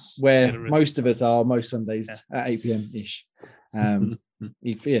Well, Dan's where there. most of us are most Sundays at 8 p.m. ish.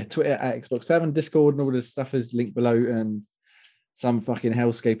 Twitter at Xbox Tavern, Discord, and all the stuff is linked below, and some fucking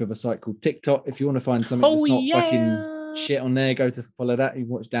hellscape of a site called TikTok. If you want to find something that's not fucking shit on there, go to follow that. You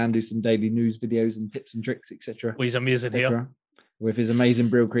can watch Dan do some daily news videos and tips and tricks, etc. Well, he's amazing here. With his amazing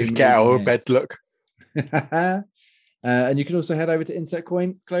Brill cream. Just get out of bed look. And you can also head over to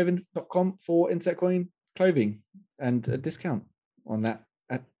insertcoinclothing.com for Insert Coin clothing and a discount on that.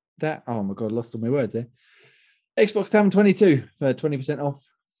 At that, oh my god, lost all my words there. Xbox Tavern 22 for 20% off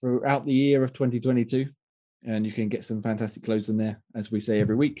throughout the year of 2022. And you can get some fantastic clothes in there, as we say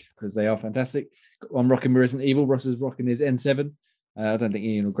every week, because they are fantastic. I'm rocking my Resident Evil. Ross is rocking his N7. I don't think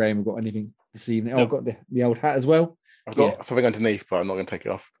Ian or Graham have got anything this evening. No. I've got the old hat as well. I've got something underneath, but I'm not going to take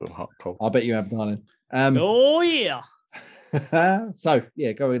it off because I'm hot cold. I bet you have, darling. Oh yeah. So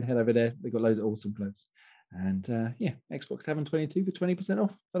yeah, go and head over there. They've got loads of awesome clothes. And Xbox Tavern 22 for 20%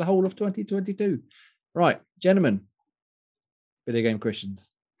 off for the whole of 2022. Right, gentlemen. Video game questions.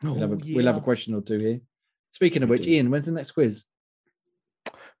 We'll have a question or two here. Speaking of which, Ian, when's the next quiz?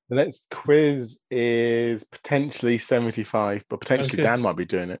 The next quiz is potentially 75, but potentially Dan might be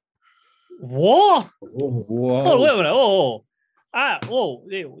doing it. What? Whoa. Oh, wait a minute.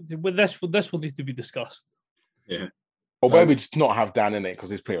 This will need to be discussed. Yeah. Or maybe just not have Dan in it because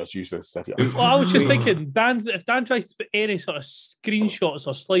he's pretty much useless stuff. Yeah. Well, I was just thinking, if Dan tries to put any sort of screenshots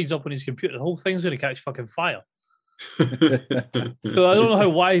or slides up on his computer, the whole thing's going to catch fucking fire. So I don't know how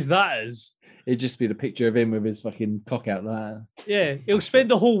wise that is. It'd just be the picture of him with his fucking cock out there. Yeah, he'll spend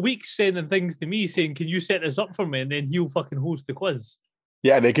the whole week sending things to me saying, "Can you set this up for me?" And then he'll fucking host the quiz.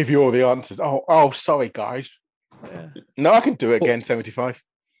 Yeah, they give you all the answers. Oh, sorry, guys. Yeah. No, I can do it again, 75,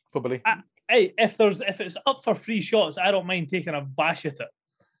 probably. Hey, if it's up for free shots, I don't mind taking a bash at it.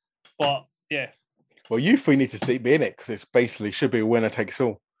 But yeah, Well, you three need to see me in it because it's basically should be a winner takes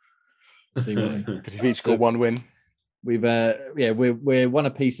all. See what I mean? Because you've each got one win. We've we're one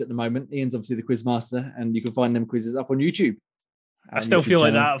apiece at the moment. Ian's obviously the quiz master, and you can find them quizzes up on YouTube. I still feel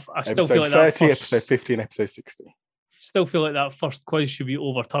like that. I still feel like episode 30, that. episode 50, and episode 60. Still feel like that first quiz should be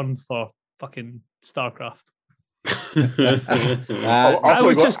overturned for fucking StarCraft. I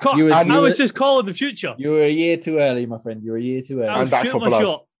was just calling the future. You were a year too early, my friend. You were a year too early. I was And Back shooting for my Blood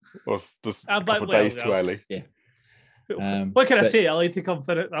shot. was just a And couple of Black days Wild, too yeah. early. What can I but- say? I like to come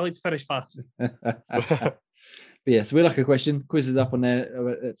finish. I like to finish fast. But yeah, so we like a question. Quiz is up on there.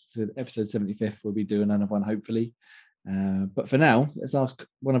 It's episode 75th. We'll be doing another one, hopefully. But for now, let's ask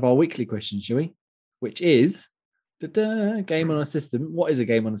one of our weekly questions, shall we? Which is game on a system. What is a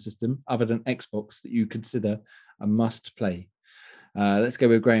game on a system other than Xbox that you consider a must play? Let's go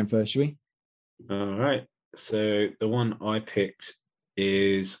with Graham first, shall we? All right. So the one I picked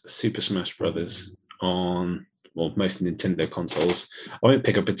is Super Smash Brothers on most Nintendo consoles. I won't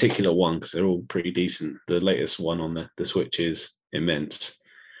pick a particular one because they're all pretty decent. The latest one on the Switch is immense.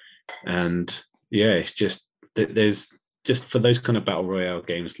 And yeah, it's just there's just for those kind of battle royale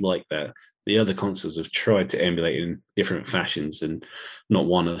games like that, the other consoles have tried to emulate in different fashions, and not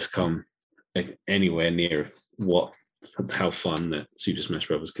one has come anywhere near how fun that Super Smash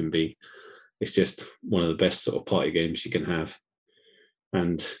Brothers can be. It's just one of the best sort of party games you can have.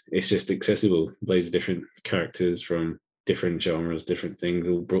 And it's just accessible. Loads of different characters from different genres, different things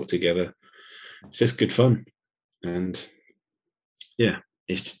all brought together. It's just good fun. And yeah,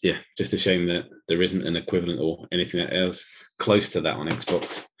 it's just a shame that there isn't an equivalent or anything else close to that on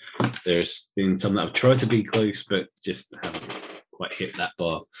Xbox. There's been some that have tried to be close, but just haven't quite hit that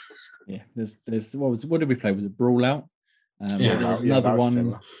bar. Yeah, there's what did we play? Was it Brawl Out? Yeah, there was yeah, another that was one.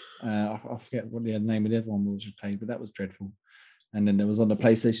 similar. I forget what the name of the other one was we played, but that was dreadful. And then there was on the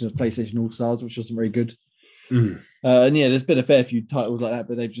PlayStation All Stars, which wasn't very good. Mm. And yeah, there's been a fair few titles like that,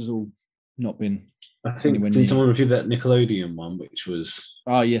 but they've just all not been. I think Anywhere did near. someone review that Nickelodeon one, which was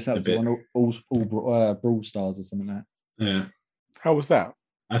Oh yes, that A was the bit. one. All Brawl Stars or something like that. yeah. How was that?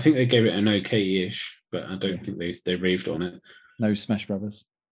 I think they gave it an okay-ish, but I don't Yeah. think they raved on it. No Smash Brothers.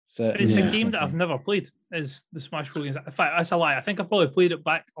 So It's Yeah. a game that I've never played. Is the Smash Bros. In fact, that's a lie. I think I probably played it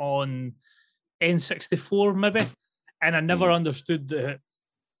back on N64 maybe, and I never understood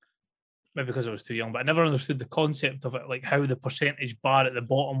maybe because I was too young, but I never understood the concept of it, like how the percentage bar at the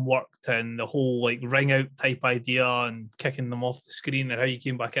bottom worked and the whole like ring out type idea and kicking them off the screen and how you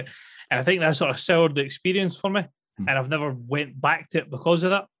came back in. And I think that sort of soured the experience for me. And I've never went back to it because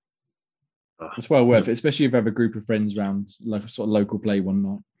of that. It's well worth it, especially if you have a group of friends around, like sort of local play one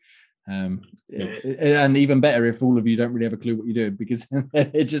night. And even better if all of you don't really have a clue what you're doing, because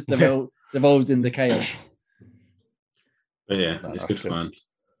it just devolves into chaos. But yeah, No, it's that's good good. fun.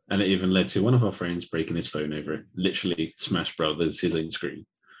 And it even led to one of our friends breaking his phone over it. Literally Smash Brothers, his own screen.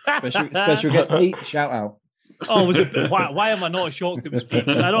 Special guest Pete, shout out. Oh, was it? Why am I not shocked it was Pete?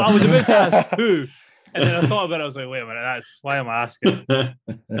 I was about to ask who, and then I thought about it. I was like, wait a minute, why am I asking?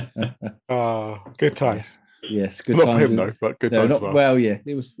 Good times. Yes, good Not times. for him though, but good No, times not, for us. well, yeah,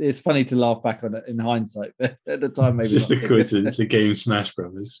 it's funny to laugh back on it in hindsight, but at the time, maybe It's just not a so coincidence. good. The game Smash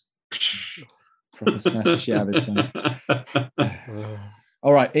Brothers. Proper smash the shit out of his phone. Uh,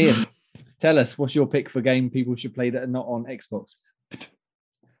 All right, Ian, tell us what's your pick for game people should play that are not on Xbox.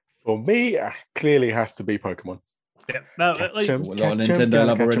 For me, clearly has to be Pokemon. Yeah, like A lot of Nintendo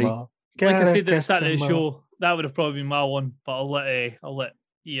love already. I said at the start of the show, that would have probably been my one, but I'll let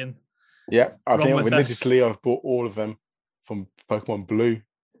Ian. Yeah, I Run think with this. religiously I've bought all of them from Pokemon Blue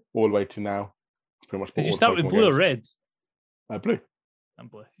all the way to now. Pretty much. bought Did you all the start with Pokemon blue or games. red? Blue. And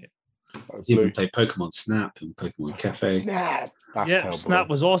blue. Yeah. He's Blue. even played Pokemon Snap and Pokemon Cafe. Snap. That's Yeah, terrible. Snap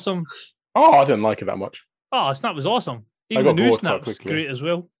was awesome. Oh, I didn't like it that much. Oh, Snap was awesome. I Even got the new bored quite Snap's quickly. great as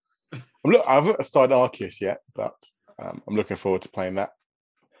well. I haven't started Arceus yet, but I'm looking forward to playing that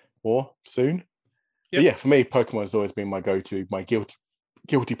more soon. But Yep. yeah, for me, Pokemon has always been my go-to, my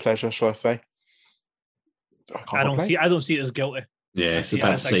guilty pleasure, shall I say? I don't see it as guilty. Yeah, it's I see about it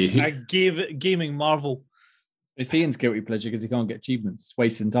to as say a gaming marvel. It's Ian's guilty pleasure because he can't get achievements,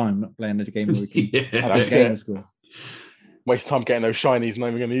 wasting time not playing the game where he can yeah. up his That's game it. score. Waste time getting those shinies, not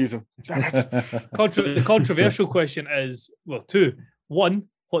even going to use them. Damn it. The controversial question is, well, two. One,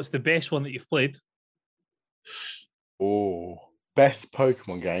 what's the best one that you've played? Oh, best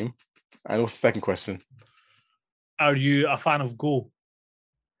Pokemon game. And what's the second question? Are you a fan of Go?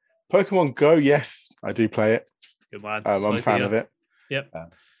 Pokemon Go, yes, I do play it. Good man. I'm a fan of it. Yep.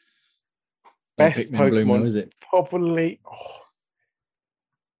 Best Pikmin Bloom, though, Pokemon, is it? probably.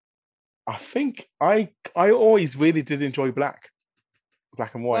 I think I always really did enjoy Black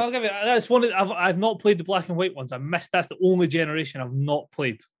and White. I'll give it. That's one. I've not played the black and white ones. I missed. That's the only generation I've not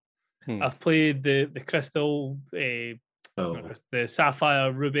played. I've played the Crystal, the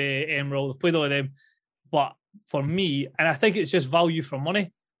Sapphire, Ruby, Emerald. I've played all of them, but for me, and I think it's just value for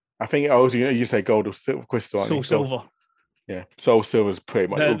money. I think you say Gold or Silver Crystal. aren't So you? silver. Yeah, Soul Silver's pretty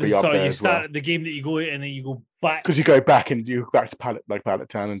much will be up there you as start well. at the game that you go in and then you go back. Because you go back and you go back to Pallet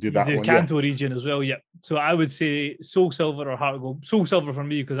Town and do You that do one. Kanto region as well, yeah. So I would say Soul Silver or Heart of Gold. Soul Silver for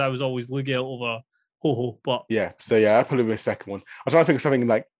me because I was always Lugia over Ho-Ho, but Yeah. So yeah, I'd probably be a second one. I was trying to think of something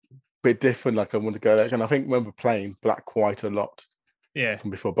like a bit different, like I want to go there. And I remember playing Black quite a lot yeah. from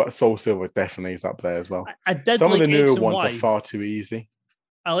before, but Soul Silver definitely is up there as well. I did Some like of the X newer and ones Y. are far too easy.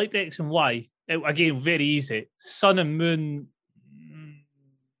 I liked X and Y. Again, very easy. Sun and Moon.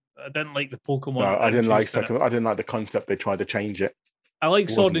 I didn't like the Pokemon. No, I didn't like introduced in it. I didn't like the concept they tried to change it. I like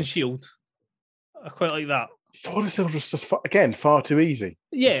It Sword wasn't and it? Shield. I quite like that. Sword and Silver was just again far too easy.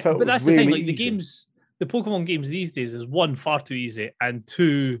 Yeah, felt but that's the thing. really Like the easy. games, the Pokemon games these days is one, far too easy, and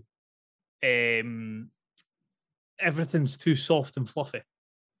two, everything's too soft and fluffy.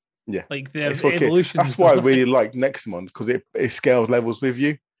 Yeah. Like the It's for kids. evolution. That's why I really like Nexamon because it scales levels with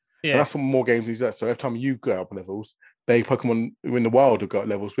you. Yeah. And that's what more games do that. So every time you go up levels, they Pokemon in the wild have got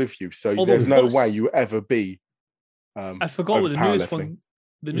levels with you. So Although there's no what's- way you ever be. I forgot what the power newest leveling. one.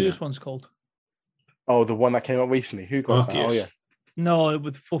 The newest one's called. Oh, the one that came out recently. Who got that? Oh Arceus. yeah. No,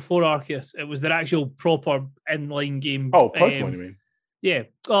 with for Arceus, it was their actual proper inline game. Oh, Pokemon. You mean? Yeah.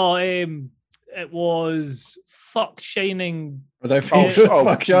 Oh, it was fuck Shining I don't Oh, think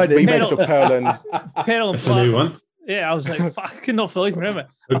fuck Shining. remakes of Pearl and Pearl and That's a new Platinum. one. Yeah, I was like, fuck, I could not for the life of me remember.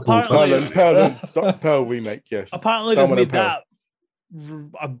 Good call, Apparently, Pearl remake. Yes. apparently Diamond they've and made Pearl. that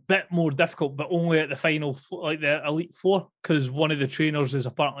a bit more difficult, but only at the final, like the Elite Four, because one of the trainers is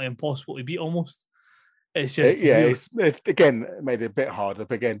apparently impossible to beat almost. It's just It's again it made it a bit harder.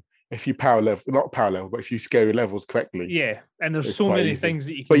 But again, if you not power level, but if you scale your levels correctly, yeah, and there's It's so quite many easy. things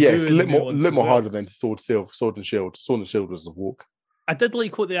that you can But yeah, do. it's a in the little new more, ones as well. harder than Sword and Shield. Sword and Shield was a walk. I did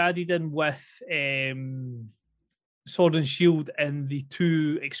like what they added in with Sword and Shield and the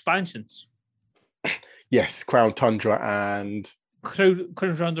two expansions. Yes, Crown Tundra and Crown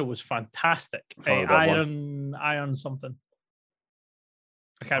Tundra was fantastic. Can't remember that one. Iron something.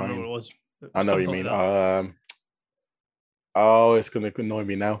 I can't remember what it was. I know what you Something mean. like that. Oh, it's going to annoy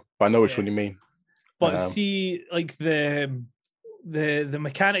me now, but I know which Yeah. one you mean. But see, like the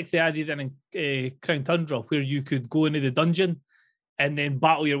mechanic they added in Crown Tundra, where you could go into the dungeon and then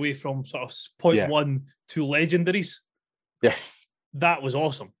battle your way from sort of point Yeah. 1 to legendaries. Yes, That was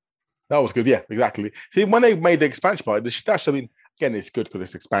awesome. that was good. Yeah, exactly. See, when they made the expansion part, that's, I mean, again, it's good because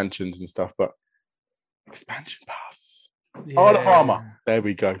it's expansions and stuff, but expansion pass. Oh, the Yeah. armor. There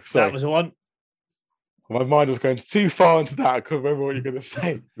we go. Sorry, That was the one. my mind was going too far into that. I couldn't remember what you're going to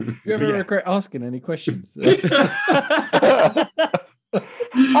say. You ever Yeah. regret asking any questions? I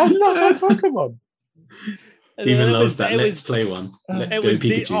love Pokemon. Even It loves was- that it Let's was- Play one. Let's It go was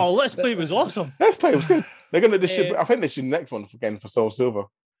Pikachu. Let's Play was awesome. Let's play. It was good. They're gonna. They should. Uh, I think they should next one again for Soul Silver.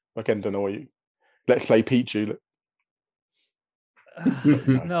 Again, don't know what you. Let's play Pichu.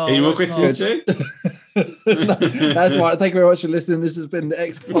 No, Any more it's questions, not. Joe? That's right. Thank you very much for listening. This has been the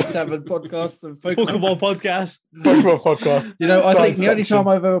Xbox Tavern podcast of Pokemon podcast. Pokemon podcast. You know, I think the only Section. time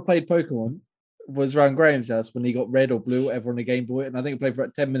I've ever played Pokemon was around Graham's house when he got red or blue, whatever, on the Game Boy, and I think I played for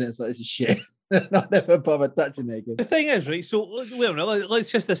about 10 minutes. Like, this is shit. I never bothered touching it again. The thing is, right? So wait a minute.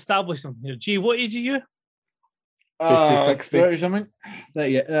 Let's just establish something here. Gee, what age are you? 50, 60. 30 something.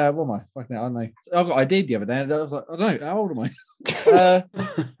 30, what am I? Fucking hell, I don't know. I got ID'd the other day, and I was like, I don't know, how old am I?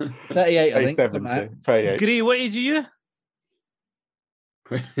 38, I think. 37, something like that. 38. Gray, what age are you?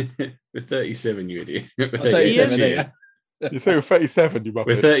 We're 37, you idiot. We're 38 37, this year. You say you're 37, you We're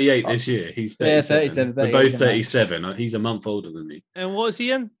muppet. 38 this year. He's 37. Yeah, 37, We're 38, both something like 37. He's a month older than me. And what's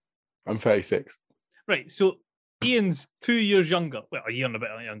Ian? I'm 36. Right. So Ian's 2 years younger. Well, a year and a bit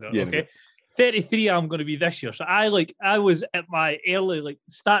younger. Yeah, okay. 33 I'm going to be this year. So I was at my early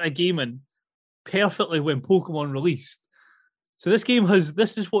start of gaming perfectly when Pokemon released. So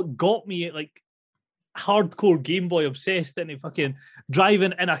this is what got me hardcore Game Boy obsessed and fucking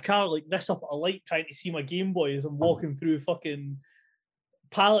driving in a car like this up at a light trying to see my Game Boy as I'm walking through fucking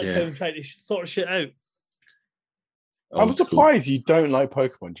Pallet Yeah. Town trying to sort shit out. I'm Old school. surprised you don't like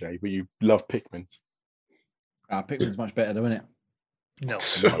Pokemon, Jay, but you love Pikmin. Pikmin's much better, though, isn't it? No. No,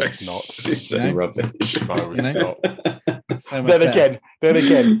 it's not. It's so You know? rubbish. No, it's You know? not. So much Then better.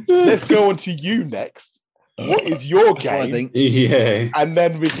 again, let's go on to you next. What is your That's what I game? think. Yeah. And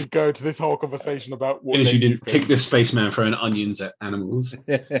then we can go to this whole conversation about what As you game didn't pick. pick the spaceman throwing onions at animals.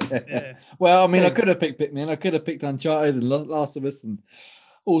 Yeah. Well, I mean, I Yeah. could have picked Pikmin. I could have picked Uncharted and Last of Us and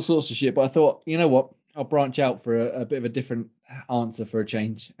all sorts of shit. But I thought, you know what? I'll branch out for a bit of a different answer for a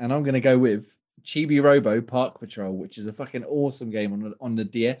change. And I'm going to go with Chibi Robo Park Patrol, which is a fucking awesome game on the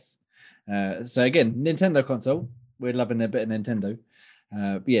DS. So again, Nintendo console. We're loving a bit of Nintendo.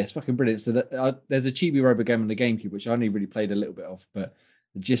 But yeah, it's fucking brilliant. So there's a Chibi Robo game on the GameCube, which I only really played a little bit of, but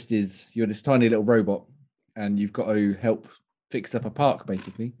the gist is you're this tiny little robot and you've got to help fix up a park,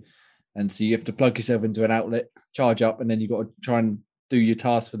 basically. And so you have to plug yourself into an outlet, charge up, and then you've got to try and do your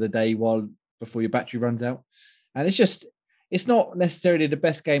tasks for the day before your battery runs out. And it's not necessarily the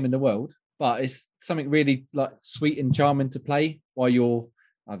best game in the world, but it's something really like sweet and charming to play while you're,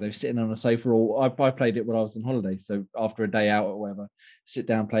 I don't know, sitting on a sofa. Or I played it when I was on holiday. So after a day out or whatever, sit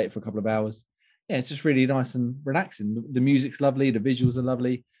down, play it for a couple of hours. Yeah, it's just really nice and relaxing. The music's lovely, the visuals are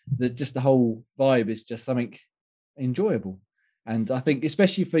lovely. The whole vibe is just something enjoyable. And I think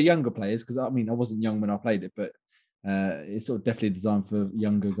especially for younger players, because I mean I wasn't young when I played it, but it's sort of definitely designed for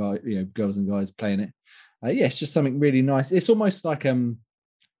younger guys, girls and guys playing it. Yeah, it's just something really nice. It's almost like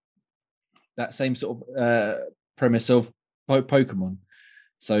that same sort of premise of Pokemon.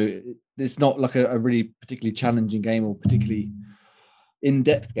 So it's not like a really particularly challenging game or particularly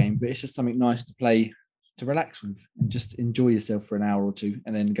in-depth game, but it's just something nice to play, to relax with and just enjoy yourself for an hour or two,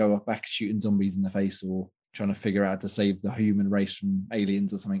 and then go back shooting zombies in the face or trying to figure out how to save the human race from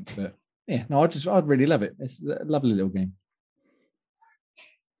aliens or something. But yeah, no, I'd really love it. It's a lovely little game.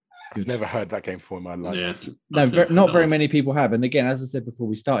 I've never heard that game before in my life. Yeah. No, not very many people have. And again, as I said before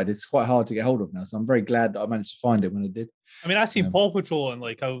we started, it's quite hard to get hold of now. So I'm very glad that I managed to find it when I did. I mean, I seen Paw Patrol and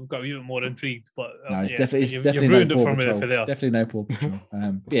like I got a bit more intrigued, but no, it's definitely you've ruined it for me for there. Definitely no Paw Patrol.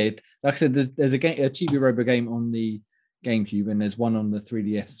 Yeah, like I said, there's a Chibi Robo game on the GameCube, and there's one on the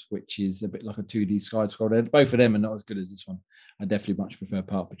 3DS, which is a bit like a 2D side scroller. Both of them are not as good as this one. I definitely much prefer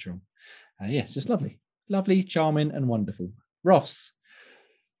Paw Patrol. Yeah, it's just lovely, charming, and wonderful. Ross,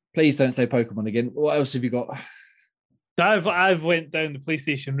 please don't say Pokemon again. What else have you got? I've went down the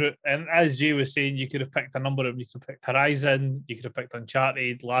PlayStation route, and as Jay was saying, you could have picked a number of them. You could have picked Horizon, you could have picked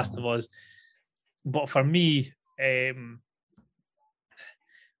Uncharted, Last of Us. But for me,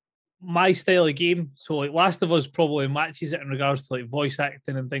 my style of game, so like Last of Us probably matches it in regards to like voice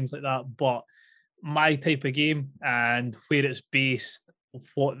acting and things like that. But my type of game and where it's based,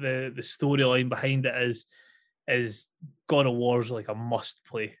 what the storyline behind it is God of War's like a must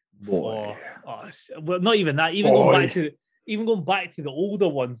play. Well, not even that. Even going back to the older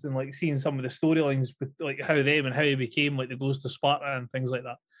ones and like seeing some of the storylines with like how he became like the Ghost of Sparta and things like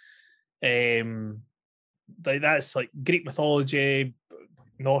that. Like that's like Greek mythology,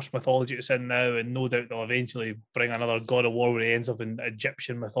 Norse mythology it's in now, and no doubt they'll eventually bring another God of War where he ends up in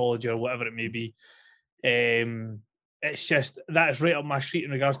Egyptian mythology or whatever it may be. It's just that's right up my street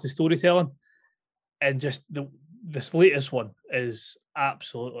in regards to storytelling, and just this latest one is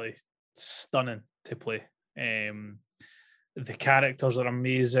absolutely stunning to play. The characters are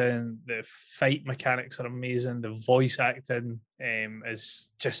amazing. The fight mechanics are amazing. The voice acting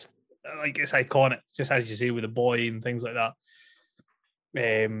is just like it's iconic. Just as you say with the boy and things like that.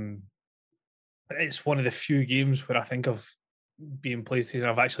 It's one of the few games where I think of being PlayStation,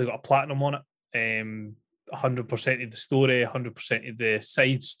 I've actually got a platinum on it. 100% of the story, 100% of the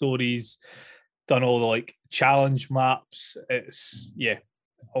side stories. Done all the like challenge maps. It's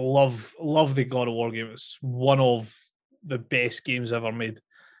I love the God of War game. It's one of the best games ever made,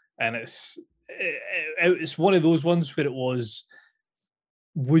 and it's one of those ones where it was,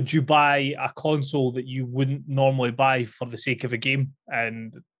 would you buy a console that you wouldn't normally buy for the sake of a game?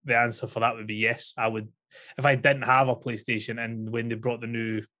 And the answer for that would be yes, I would. If I didn't have a PlayStation and when they brought the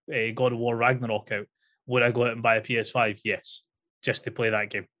new God of War Ragnarok out, would I go out and buy a PS5? Yes, just to play that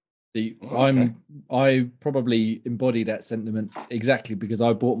game. I probably embody that sentiment exactly because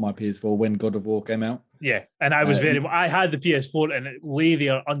I bought my PS4 when God of War came out. Yeah, and I was I had the PS4 and it lay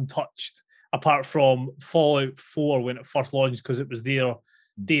there untouched, apart from Fallout 4 when it first launched because it was there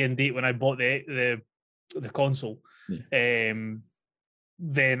day and date when I bought the console. Yeah.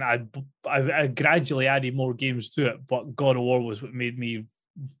 Then I gradually added more games to it, but God of War was what made me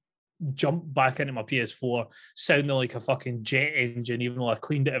jump back into my PS4 sounding like a fucking jet engine, even though I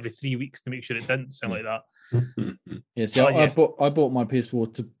cleaned it every 3 weeks to make sure it didn't sound like that. Yeah, see, I bought my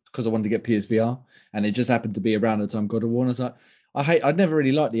PS4 because I wanted to get PSVR, and it just happened to be around the time God of War. And I was like, I'd never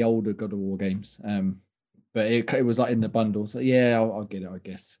really liked the older God of War games, but it was like in the bundle, so yeah, I'll get it, I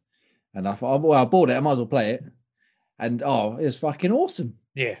guess. And I thought, well, I bought it, I might as well play it, and it was fucking awesome.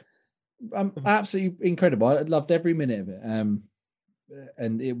 Yeah, absolutely incredible. I loved every minute of it.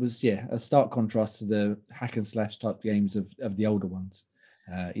 And it was a stark contrast to the hack and slash type games of the older ones.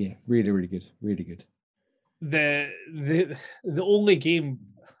 Really good. The only game,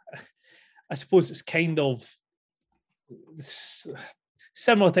 I suppose it's kind of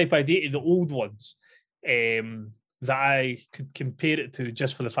similar type idea to the old ones that I could compare it to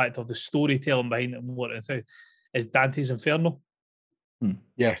just for the fact of the storytelling behind it and what it's is Dante's Inferno.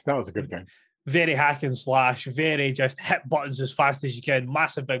 Yes, that was a good game. Very hack and slash, very just hit buttons as fast as you can,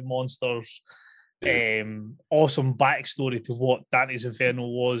 massive big monsters. Awesome backstory to what Dante's Inferno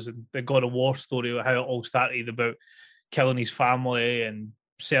was, and the God of War story, how it all started about killing his family and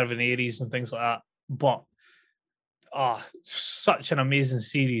serving Ares and things like that. But such an amazing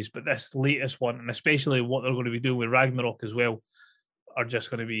series. But this latest one, and especially what they're going to be doing with Ragnarok as well, are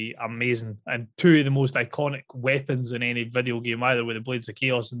just going to be amazing. And two of the most iconic weapons in any video game, either with the Blades of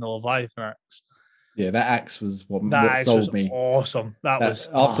Chaos and the Leviathan axe. Yeah, that axe was what That sold was me. Awesome. That was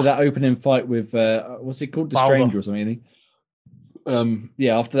after that opening fight with what's it called, the Balder. Stranger or something.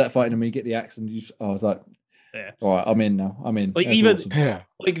 Yeah, after that fight, and when you get the axe, and I was like, yeah, all right, I'm in now. I'm in. Like That's even awesome.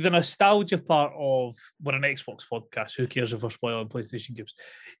 like the nostalgia part of we're an Xbox podcast. Who cares if we're spoiling PlayStation games?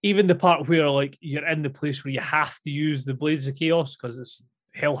 Even the part where like you're in the place where you have to use the Blades of Chaos because it's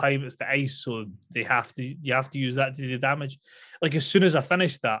Helheim, it's the ice, so you have to use that to do damage. Like as soon as I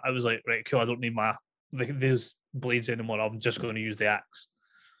finished that, I was like, right, cool. I don't need those blades anymore. I'm just going to use the axe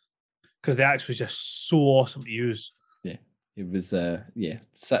because the axe was just so awesome to use. Yeah, it was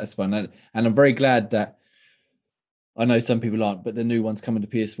satisfying, and I'm very glad that I know some people aren't, but the new one's coming to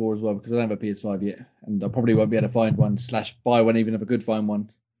PS4 as well because I don't have a PS5 yet, and I probably won't be able to find one / buy one, even if I could find one.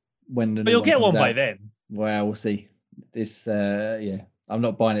 But you'll get one out. by then. Well, we'll see. This, I'm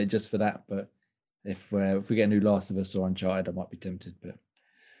not buying it just for that, but if we get a new Last of Us or Uncharted, I might be tempted. But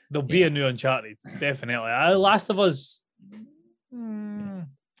there'll be a new Uncharted, definitely. Last of Us.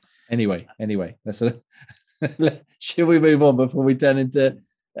 Anyway, should we move on before we turn into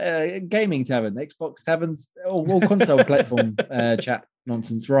gaming tavern, Xbox taverns, all console platform chat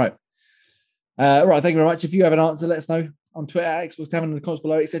nonsense? Right. Thank you very much. If you have an answer, let us know on Twitter at Xbox Tavern in the comments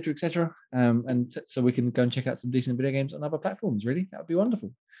below, etc., etc. And so we can go and check out some decent video games on other platforms. Really, that would be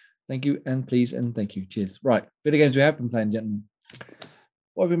wonderful. Thank you, and please, and thank you. Cheers. Right, video games we have been playing, gentlemen.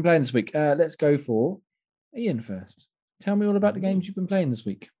 What have we been playing this week? Let's go for Ian first. Tell me all about the games you've been playing this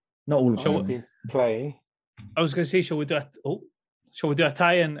week. Not all of them. I've been playing. I was going to say, shall we do a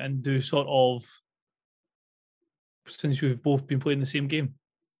tie-in and do sort of, since we've both been playing the same game?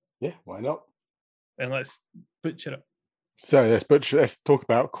 Yeah, why not? And let's butcher it. So let's talk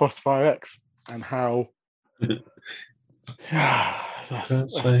about Crossfire X and how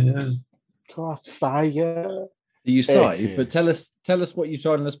Crossfire. You started, but tell us what you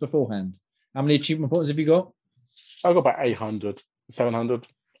tried on us beforehand. How many achievement points have you got? I've got about 800,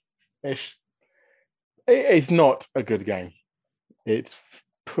 700-ish. It's not a good game. It's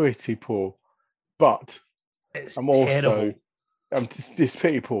pretty poor, but it's it's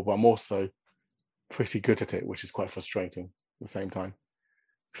pretty poor, but I'm also pretty good at it, which is quite frustrating at the same time.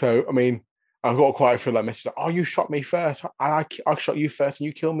 So, I mean, I've got quite a few like messages like, oh, you shot me first. I shot you first and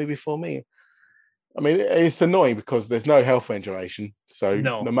you killed me before me. I mean, it's annoying because there's no health regeneration. So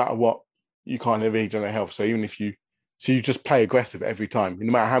no matter what, you can't regenerate health. So even if you just play aggressive every time.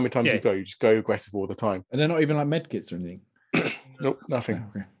 No matter how many times you just go aggressive all the time. And they're not even like medkits or anything? Nope, nothing.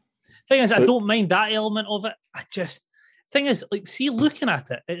 Okay. Thing is, I don't mind that element of it. Thing is, like, see, looking at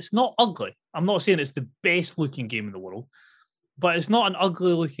it, it's not ugly. I'm not saying it's the best looking game in the world, but it's not an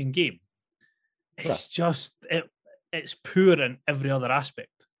ugly looking game. It's just, it's poor in every other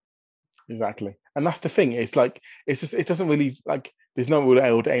aspect. Exactly. And that's the thing. It's like, it doesn't really, like, there's no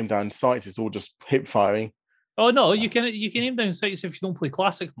real aim down sights. It's all just hip firing. Oh no, you can aim down sights if you don't play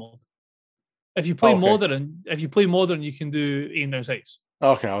classic mode. If you play modern, you can do aim down sights.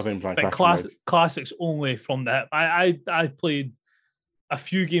 Okay, I was in playing classics only from the hip. I played a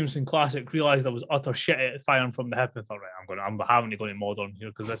few games in classic, realized I was utter shit at firing from the hip, and thought, right, I'm having to go to modern here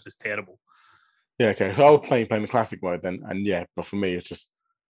because this is terrible. Yeah, okay. So I was playing the classic mode then, and yeah, but for me, it's just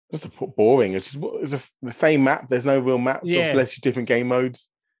boring. It's just the same map. There's no real map. So it's less different game modes.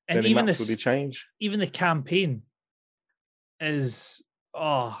 And even the maps really change. Even the campaign is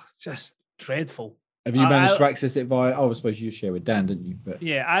just dreadful. Have you managed to access it via? I suppose you share with Dan, didn't you? But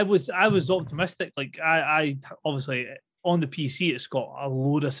yeah, I was optimistic. Like I obviously on the PC, it's got a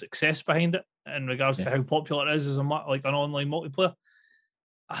load of success behind it in regards to how popular it is as an online multiplayer.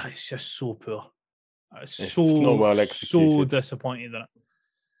 It's just so poor. It's not well executed. So disappointed in it.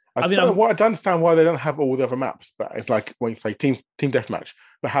 I don't understand why they don't have all the other maps, but it's like when you play team deathmatch,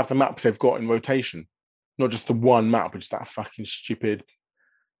 but have the maps they've got in rotation, not just the one map, which is that fucking stupid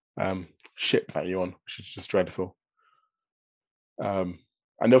ship that you're on, which is just dreadful. And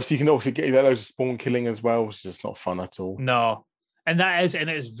obviously you can also get loads of spawn killing as well, which is just not fun at all. No, and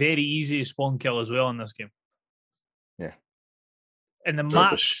it's very easy to spawn kill as well in this game. Yeah, and the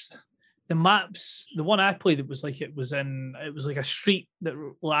maps, the one I played, it was like a street that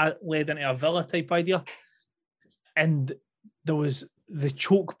led into a villa type idea, and there was the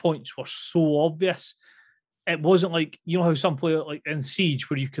choke points were so obvious. It wasn't like, you know how some play like in Siege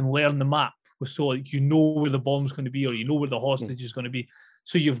where you can learn the map, so like you know where the bomb's going to be or you know where the hostage is going to be,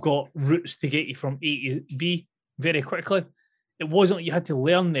 so you've got routes to get you from A to B very quickly. It wasn't like you had to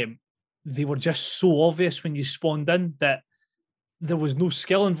learn them. They were just so obvious when you spawned in that there was no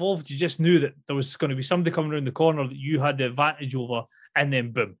skill involved. You just knew that there was going to be somebody coming around the corner that you had the advantage over, and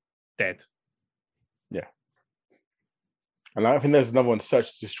then boom, dead. Yeah. And I think there's another one, Search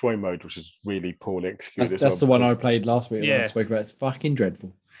and Destroy mode, which is really poorly executed. That's the one I played last week. Yeah. I spoke about. It's fucking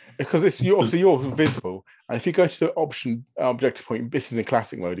dreadful. Because you're visible, and if you go to the option objective point, this is in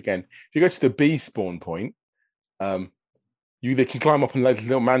classic mode again. If you go to the B spawn point, they can climb up on a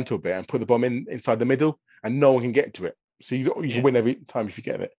little mantle bit and put the bomb inside the middle, and no one can get to it. So you can win every time if you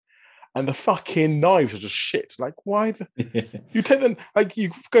get it. And the fucking knives are just shit. Like, why? You take them, like, you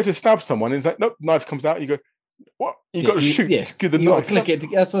go to stab someone, and it's like, nope, knife comes out. You go, what? You got to shoot to get the knife. Click it.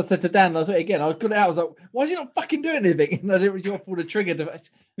 That's what I said to Dan. I got it out. I was like, why is he not fucking doing anything? And I didn't really pull the trigger. And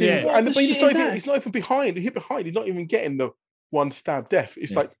he's not even behind. He's behind. He's not even getting the one stab death.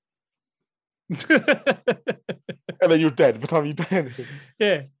 It's like, and then you're dead by the time you're dead.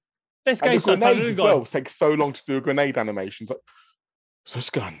 Yeah. This guy's and the grenades as well takes so long to do a grenade animation. It's like, so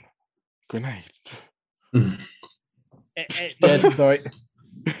it's gun, grenade. Sorry.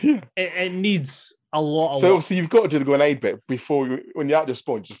 It needs a lot of. So obviously you've got to do the grenade bit before when you're out your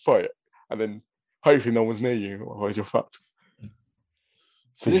spawn, just throw it, and then hopefully no one's near you, otherwise you're fucked.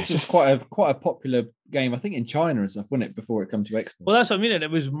 So this was quite a popular game, I think, in China and stuff, wasn't it? Before it came to Xbox. Well, that's what I mean.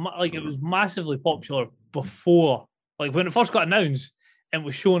 It was massively popular before, like when it first got announced. And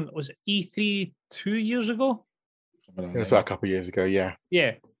was shown, was it E3 2 years ago? That's about a couple of years ago, yeah.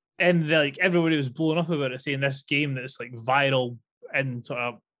 Yeah. And like everybody was blowing up about it, saying this game that's like viral in sort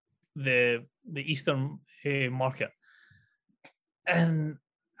of the Eastern market. And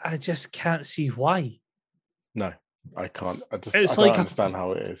I just can't see why. No, I can't. I don't understand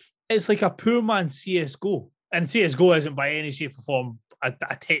how it is. It's like a poor man's CSGO. And CSGO isn't by any shape or form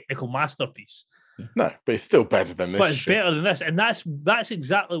a technical masterpiece. No, but it's still better than this. But it's better than this, and that's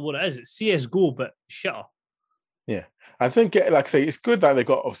exactly what it is. It's CS:GO, but shitter. Yeah, I think, like I say, it's good that they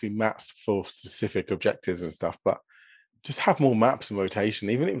got obviously maps for specific objectives and stuff, but just have more maps and rotation.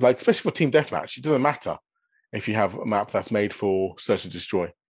 Even if, like, especially for team deathmatch, it doesn't matter if you have a map that's made for search and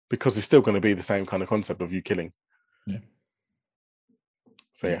destroy, because it's still going to be the same kind of concept of you killing. Yeah.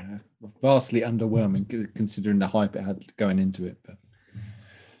 So yeah, vastly underwhelming considering the hype it had going into it, but.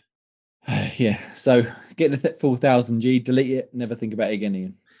 Yeah, so get the full 1000G, delete it, never think about it again,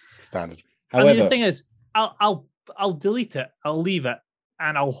 Ian. Standard. However, I mean, the thing is, I'll delete it, I'll leave it,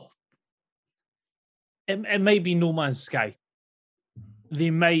 and it might be No Man's Sky. They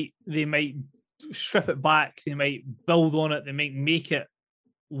might strip it back, they might build on it, they might make it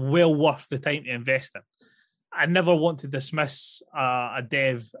well worth the time to invest in. I never want to dismiss a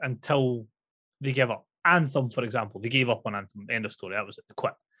dev until they give up. Anthem, for example, they gave up on Anthem. End of story. That was it. They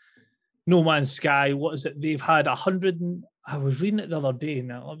quit. No Man's Sky, what is it? They've had 100. I was reading it the other day.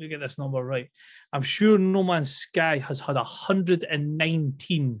 Now, let me get this number right. I'm sure No Man's Sky has had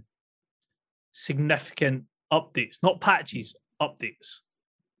 119 significant updates, not patches, updates.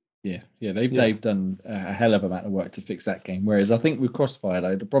 Yeah, they've done a hell of a amount of work to fix that game. Whereas I think with Crossfire,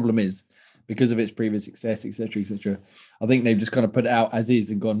 though, the problem is because of its previous success, etc., I think they've just kind of put it out as is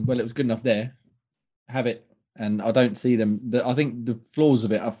and gone, well, it was good enough there. Have it. And I don't see them. I think the flaws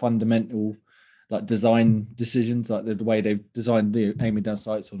of it are fundamental, like design decisions, like the way they've designed the aiming down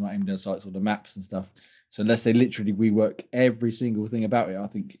sights or not aiming down sights or the maps and stuff. So unless they literally rework every single thing about it, I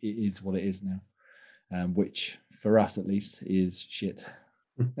think it is what it is now, which for us at least is shit.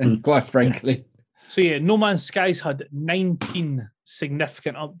 And quite frankly. So yeah, No Man's Sky's had 19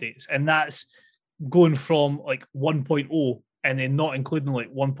 significant updates, and that's going from like 1.0. And then not including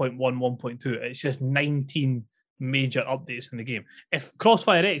like 1.1, 1.2. It's just 19 major updates in the game. If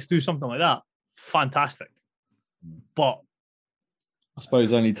Crossfire X do something like that, fantastic. But I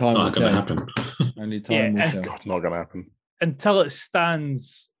suppose only time will tell. Not going to happen. Only time will tell. God, not going to happen. Until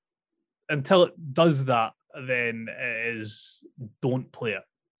it does that, then it is don't play it.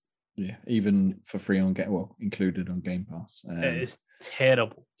 Yeah, even for free included on Game Pass. It is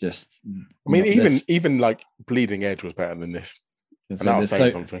terrible. Just, I mean, even like Bleeding Edge was better than this. And that was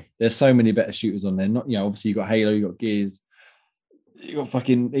saying something. There's so many better shooters on there. Not, obviously you got Halo, you got Gears, you got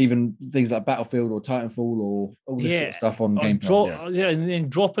fucking even things like Battlefield or Titanfall or all this sort of stuff on Game Pass. And then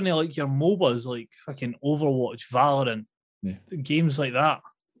dropping it like your MOBAs like fucking Overwatch, Valorant, games like that.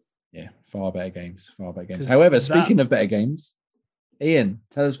 Yeah, far better games. However, speaking of better games, Ian,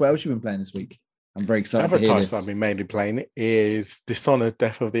 tell us what else you've been playing this week. I'm very The excited other to hear title I've this. been mainly playing is Dishonored: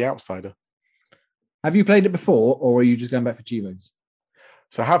 Death of the Outsider. Have you played it before, or are you just going back for Chivos?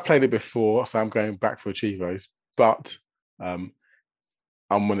 So I have played it before, so I'm going back for Chivos, but I'm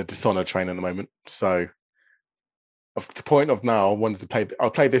on a Dishonored train at the moment. So of the point of now, I wanted to play.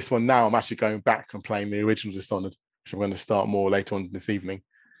 I'll play this one now. I'm actually going back and playing the original Dishonored, which I'm going to start more later on this evening.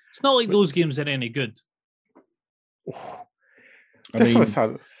 It's not like those games are any good. I mean,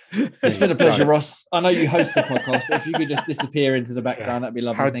 it's been a pleasure, No. Ross. I know you host the podcast, but if you could just disappear into the background, that'd be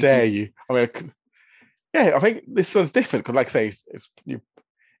lovely. How Thank dare you? I mean, yeah, I think this one's different because, like I say,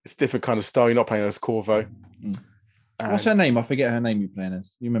 it's different kind of style. You're not playing as Corvo. What's her name? I forget her name. You're playing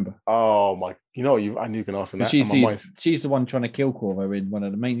as. You remember? Oh my! You know what? I knew you can ask me that. She's the one trying to kill Corvo in one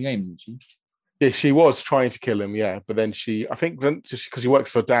of the main games, isn't she? Yeah, she was trying to kill him. Yeah, but then I think because she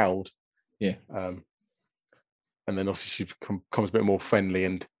works for Dowd. Yeah. And then obviously she becomes a bit more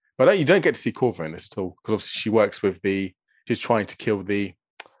friendly, but you don't get to see Corvo in this at all because obviously she works with she's trying to kill the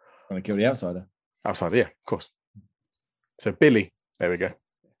outsider. Outsider, yeah, of course. So Billy, there we go.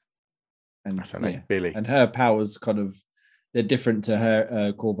 And that's her name, Billy. And her powers they're different to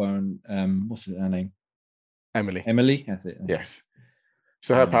her Corvo and what's her name? Emily. Emily, that's it. Yes.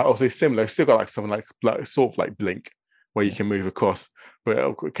 So her power also is similar. Still got like something like sort of like Blink, where you can move across, but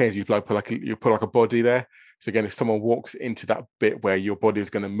occasionally you put like a body there. So again, if someone walks into that bit where your body is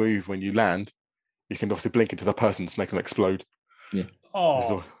going to move when you land, you can obviously blink into the person to make them explode. Yeah.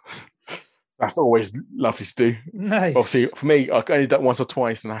 Oh, that's always lovely to do. Nice. Obviously, for me, I only done it once or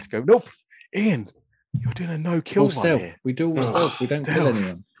twice, and I have to go, nope, Ian, you're doing a no-kill one stealth. here. We do all stealth. We don't kill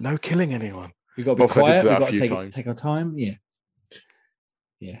anyone. No killing anyone. We've got to be quiet. We've got to take our time.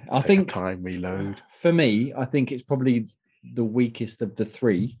 Yeah. I think time reload. For me, I think it's probably the weakest of the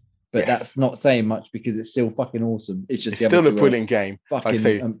three. But that's not saying much because it's still fucking awesome. It's still a brilliant game. Like I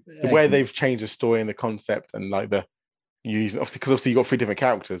say, the way excellent. they've changed the story and the concept and like obviously you've got 3 different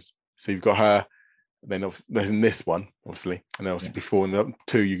characters. So you've got her, then there's in this one, obviously, and then obviously before in the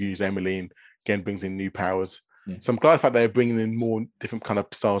 2 you use Emily and again brings in new powers. Yeah. So I'm glad the fact they're bringing in more different kind of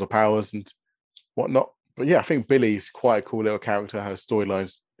styles of powers and whatnot. But yeah, I think Billy's quite a cool little character. Her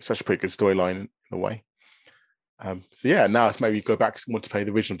storyline's such a pretty good storyline in a way. So yeah, now it's maybe go back want to play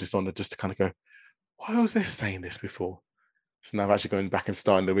the original Dishonored just to kind of go, why was they saying this before? So now I'm actually going back and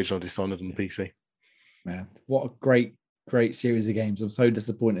starting the original Dishonored on the PC. Man, what a great series of games. I'm so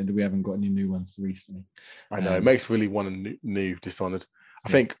disappointed that we haven't got any new ones recently. I know, it makes me really want a new Dishonored. I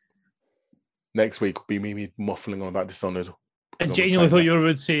think next week will be me waffling on about Dishonored. I genuinely thought you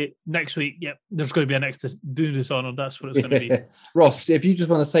would say next week, yep, there's going to be a next Dishonored. That's what it's going to be. Ross, if you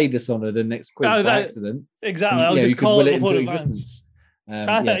just want to say Dishonored and next quiz by accident. Exactly. I'll just call it before existence.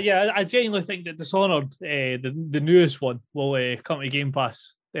 I genuinely think that Dishonored, the newest one, will come to Game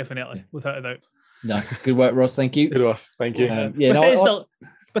Pass, definitely, without a doubt. Nice. Good work, Ross. Thank you. Good, Ross. Thank you.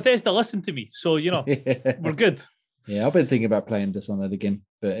 Bethesda, listen to me. So, we're good. Yeah, I've been thinking about playing Dishonored again,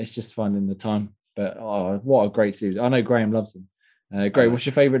 but it's just finding the time. But what a great series. I know Graham loves them. Graham, what's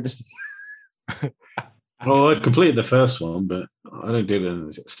your favourite? Well, I completed the first one, but I don't do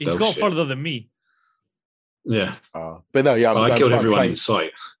the stealth. He's got further than me. Yeah. But no, yeah. I killed everyone in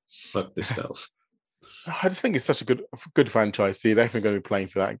sight. Fuck this stealth. I just think it's such a good franchise. See, they're definitely going to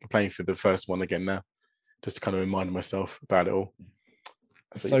be playing for the first one again now, just to kind of remind myself about it all.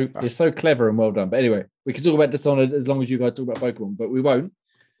 It's so clever and well done. But anyway, we can talk about Dishonored as long as you guys talk about Pokemon, but we won't.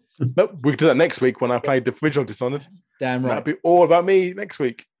 No, we can do that next week when I played the original Dishonored. Damn right. That'll be all about me next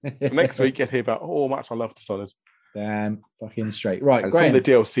week. So next week, you'll hear about how much I love Dishonored. Damn fucking straight. Right, and Graham. some of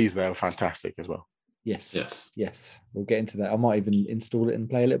the DLCs there are fantastic as well. Yes. We'll get into that. I might even install it and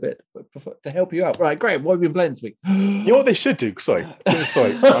play a little bit to help you out. Right, Graham, what have you been playing this week? You know what they should do? Sorry.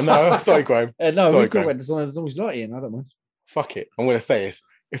 No, sorry, Graham. No, we talk about Dishonored as long as you like, Ian. I don't mind. Fuck it. I'm going to say this.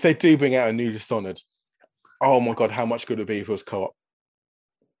 If they do bring out a new Dishonored, oh my God, how much good it would be if it was co-op?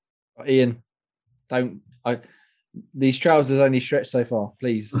 Ian, these trousers only stretch so far,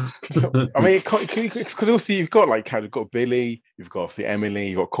 please. I mean, because also you've got Billy, you've got obviously Emily,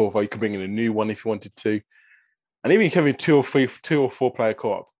 you've got Corvo. You can bring in a new one if you wanted to, and even you can have 2 or 4 player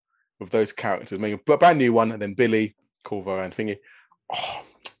co-op with those characters. I mean, a brand new one, and then Billy, Corvo, and thingy. Oh,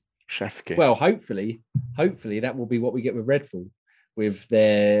 chef kiss. Well, hopefully that will be what we get with Redfall, with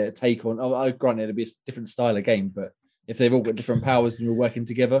their take on. Granted, it'll be a different style of game, but if they've all got different powers and you're working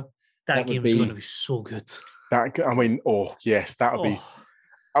together. That game is going to be so good. That would be.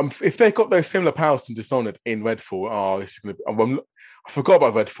 If they've got those similar powers to Dishonored in Redfall, this is going to be. I forgot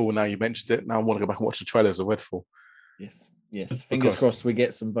about Redfall. Now you mentioned it. Now I want to go back and watch the trailers of Redfall. Yes. Fingers crossed we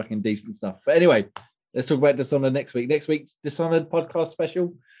get some fucking decent stuff. But anyway, let's talk about Dishonored next week. Next week's Dishonored podcast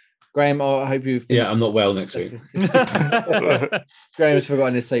special. Graham, I hope you've Yeah, I'm not well next week. Graham's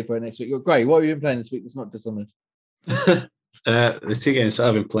forgotten his safe word next week. Great. What have you been playing this week that's not Dishonored? The two games that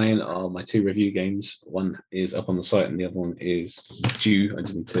I've been playing are my two review games. One is up on the site and the other one is due. I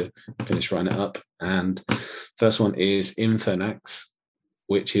just need to finish writing it up. And first one is Infernax,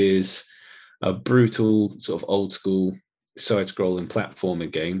 which is a brutal sort of old school side-scrolling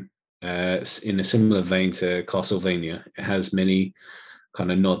platformer game. It's in a similar vein to Castlevania. It has many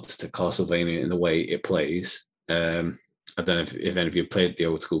kind of nods to Castlevania in the way it plays. I don't know if any of you have played the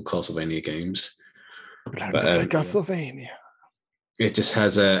old school Castlevania games. But Castlevania. It just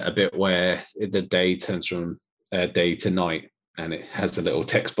has a bit where the day turns from day to night, and it has a little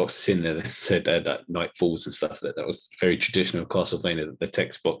text box that's in there that said that night falls and stuff. That was very traditional Castlevania, that the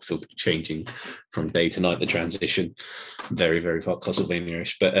text box of changing from day to night, the transition, very, very far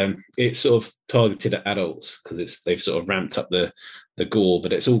Castlevania-ish. But it's sort of targeted at adults because they've sort of ramped up the gore,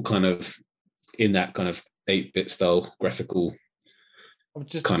 but it's all kind of in that kind of 8-bit style graphical. I'm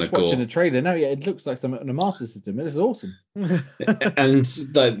just watching the trailer now. Yeah, it looks like something on a Master System. It is awesome. And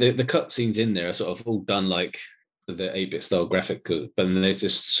the cutscenes in there are sort of all done like the 8-bit style graphic, but then there's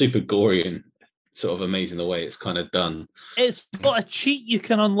this super gory and sort of amazing the way it's kind of done. It's got a cheat. You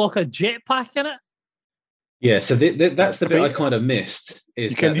can unlock a jetpack in it. Yeah, so that's the bit I kind of missed.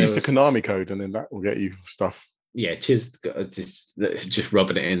 Is you can use the Konami code, and then that will get you stuff. Yeah, just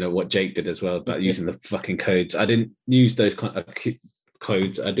rubbing it in at what Jake did as well about using the fucking codes. I didn't use those kind of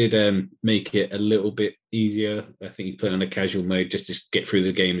codes. I did make it a little bit easier. I think you put it on a casual mode just to get through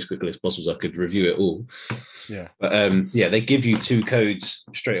the game as quickly as possible so I could review it all. Yeah. But they give you 2 codes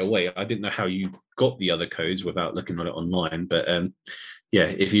straight away. I didn't know how you got the other codes without looking on it online. But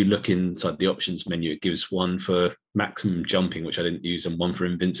if you look inside the options menu, it gives one for maximum jumping, which I didn't use, and one for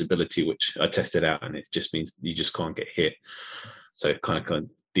invincibility, which I tested out, and it just means you just can't get hit. So it kind of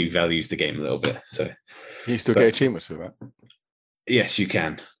devalues the game a little bit. So you still get achievements with that? Yes, you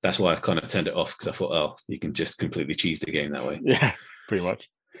can. That's why I kind of turned it off, because I thought, you can just completely cheese the game that way. Yeah, pretty much.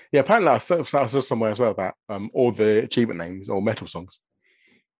 Yeah, apparently I saw somewhere as well that all the achievement names are metal songs.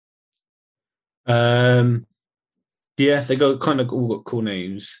 Yeah, they all got cool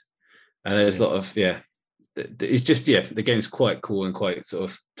names, and there's a lot of it's just the game's quite cool and quite sort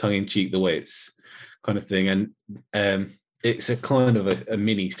of tongue in cheek the way it's kind of thing, and it's a kind of a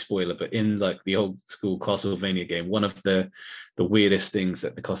mini spoiler, but in like the old school Castlevania game, one of the weirdest things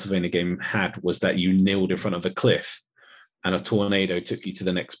that the Castlevania game had was that you kneeled in front of a cliff and a tornado took you to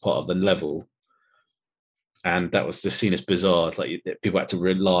the next part of the level. And that was just seen as bizarre. Like people had to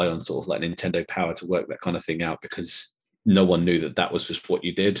rely on sort of like Nintendo power to work that kind of thing out, because no one knew that was just what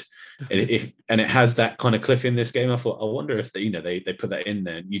you did. And it has that kind of cliff in this game. I thought, I wonder if they put that in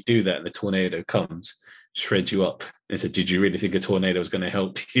there, and you do that and the tornado comes, shreds you up, and said, did you really think a tornado was going to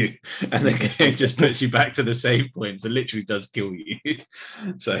help you? And the game just puts you back to the same point. So it literally does kill you.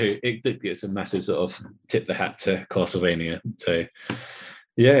 So it's a massive sort of tip the hat to Castlevania. So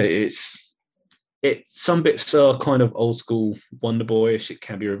yeah, it's some bits are kind of old school Wonder Boyish. It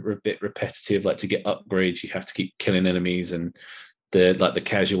can be a bit repetitive. Like to get upgrades, you have to keep killing enemies, and the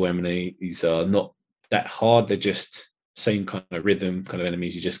casual enemies are not that hard. They're just same kind of rhythm kind of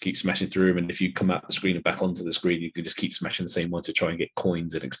enemies. You just keep smashing through them, and if you come out the screen and back onto the screen, you can just keep smashing the same one to try and get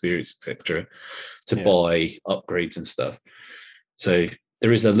coins and experience, etc., to buy upgrades and stuff. So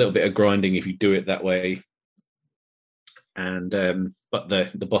there is a little bit of grinding if you do it that way. And but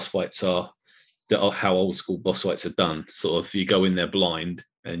the boss fights are how old school boss fights are done. Sort of you go in there blind,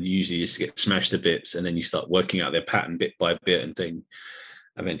 and you usually just get smashed to bits, and then you start working out their pattern bit by bit, and then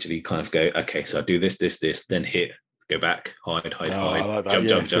eventually you kind of go, okay, so I do this, then hit, go back, hide, like jump,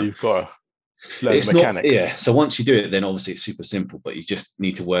 jump. So you've got to learn the mechanics. So once you do it, then obviously it's super simple, but you just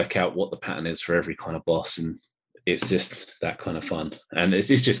need to work out what the pattern is for every kind of boss, and it's just that kind of fun. And it's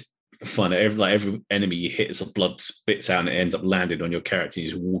just fun. Every enemy you hit, is blood spits out and it ends up landing on your character.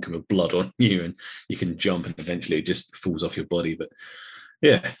 You're just walking with blood on you, and you can jump, and eventually it just falls off your body. But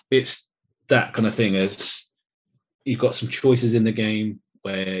yeah, it's that kind of thing. As you've got some choices in the game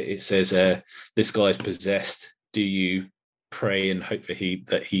where it says this guy's possessed. Do you pray and hope that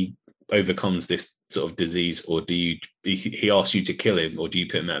he overcomes this sort of disease, or do he asks you to kill him, or do you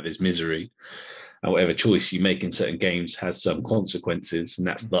put him out of his misery? And whatever choice you make in certain games has some consequences, and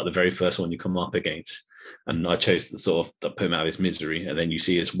that's like the very first one you come up against. And I chose to sort of put him out of his misery, and then you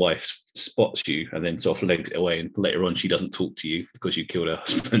see his wife spots you and then sort of legs it away, and later on she doesn't talk to you because you killed her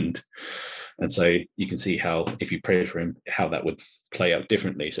husband. And so you can see how, if you pray for him, how that would play out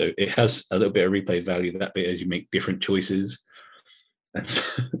differently. So it has a little bit of replay value, that bit, as you make different choices. And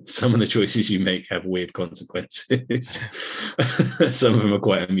some of the choices you make have weird consequences. Some of them are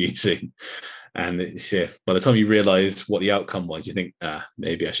quite amusing. And it's, yeah, by the time you realize what the outcome was, you think,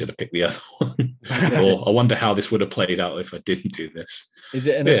 maybe I should have picked the other one. Or I wonder how this would have played out if I didn't do this. Is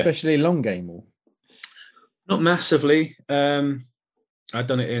it an especially long game? Or? Not massively. I'd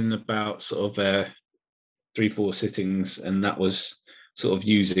done it in about sort of 3-4 sittings, and that was sort of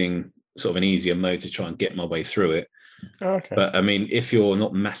using sort of an easier mode to try and get my way through it. Okay. But I mean, if you're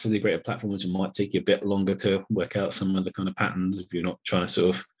not massively great at platforms, it might take you a bit longer to work out some of the kind of patterns if you're not trying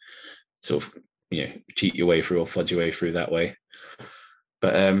to sort of cheat your way through or fudge your way through that way.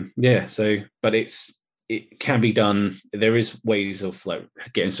 But but it can be done. There is ways of like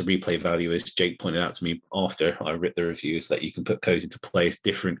getting some replay value, as Jake pointed out to me after I read the reviews, that you can put codes into play as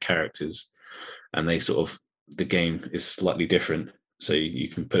different characters, and the game is slightly different. So you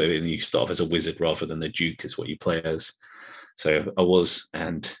can put it in, you start off as a wizard rather than the duke is what you play as. So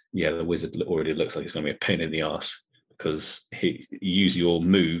the wizard already looks like it's going to be a pain in the ass, because you use your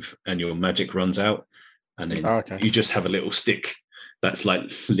move and your magic runs out, and then you just have a little stick that's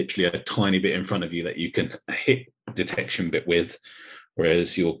like literally a tiny bit in front of you that you can hit detection bit with,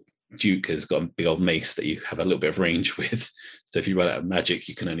 whereas your duke has got a big old mace that you have a little bit of range with. So if you run out of magic,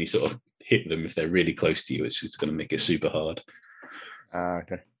 you can only sort of hit them if they're really close to you. It's just going to make it super hard.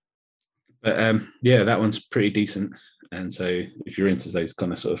 Okay. But that one's pretty decent. And so if you're into those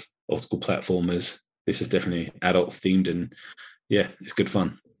kind of sort of old school platformers, this is definitely adult themed, and it's good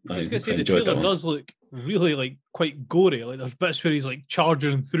fun. I was going to say the trailer does look really like quite gory. Like there's bits where he's like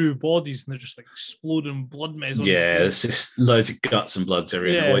charging through bodies and they're just like exploding blood mess. Yeah, there's just loads of guts and blood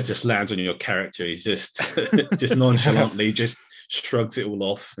everywhere. It always just lands on your character. He's just just nonchalantly just shrugs it all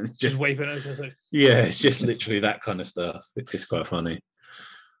off and just waving it. It's like... it's just literally that kind of stuff. It's quite funny.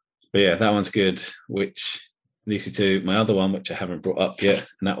 But yeah, that one's good. Which leads me to my other one, which I haven't brought up yet,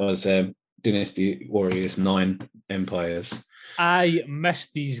 and that was Dynasty Warriors 9 Empires. I miss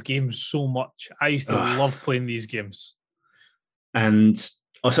these games so much. I used to love playing these games. And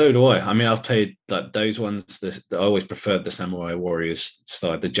so do I. I mean, I've played like those ones. I always preferred the Samurai Warriors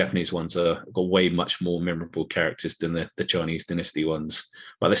style. The Japanese ones got way much more memorable characters than the Chinese Dynasty ones.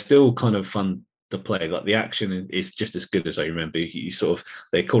 But they're still kind of fun to play. Like the action is just as good as I remember.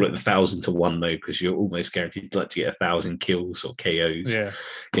 They call it the 1,000-to-1 mode, because you're almost guaranteed to get 1,000 kills or KOs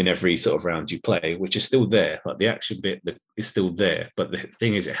in every sort of round you play, which is still there. Like the action bit is still there, but the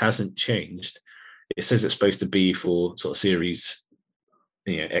thing is, it hasn't changed. It says it's supposed to be for sort of series,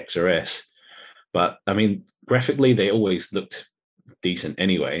 X or S, but I mean, graphically they always looked decent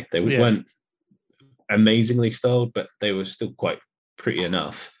anyway. They weren't amazingly styled, but they were still quite pretty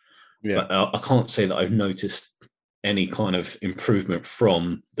enough. But I can't say that I've noticed any kind of improvement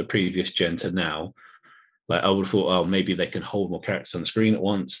from the previous gen to now. Like I would have thought, maybe they can hold more characters on the screen at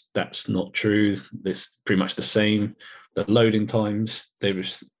once. That's not true. It's pretty much the same. The loading times, the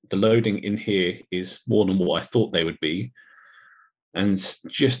loading in here is more than what I thought they would be. And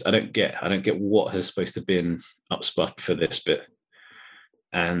just I don't get what has supposed to have been upspuffed for this bit.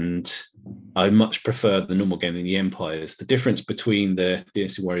 And I much prefer the normal game in the Empires. The difference between the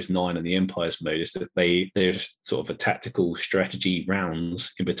Dynasty Warriors 9 and the Empires mode is that there's sort of a tactical strategy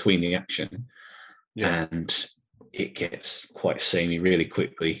rounds in between the action. And it gets quite samey really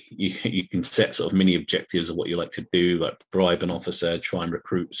quickly. You can set sort of mini objectives of what you like to do, like bribe an officer, try and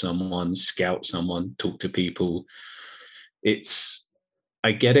recruit someone, scout someone, talk to people.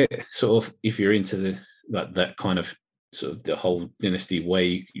 I get it, sort of, if you're into that kind of sort of the whole Dynasty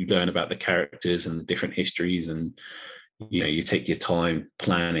way, you learn about the characters and the different histories, and you take your time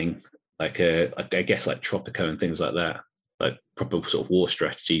planning, like I guess like Tropico and things like that, like proper sort of war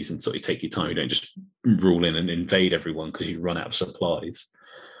strategies, and sort of take your time. You don't just rule in and invade everyone because you run out of supplies.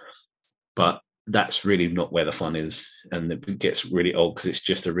 But that's really not where the fun is, and it gets really old because it's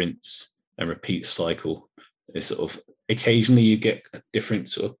just a rinse and repeat cycle. It's sort of occasionally you get different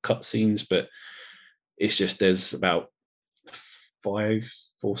sort of cutscenes, but it's just there's about 5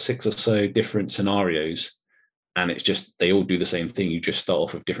 or 6 or so different scenarios, and it's just they all do the same thing. You just start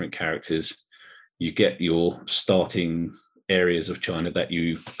off with different characters. You get your starting areas of China that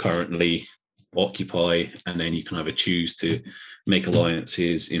you currently occupy, and then you can either choose to make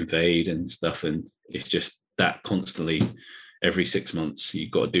alliances, invade and stuff, and it's just that constantly. Every 6 months,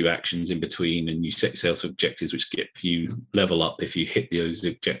 you've got to do actions in between, and you set yourself objectives which get you level up if you hit those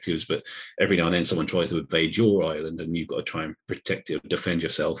objectives. But every now and then, someone tries to invade your island, and you've got to try and protect it, defend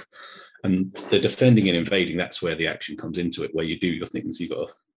yourself. And the defending and invading, that's where the action comes into it, where you do your things. You've got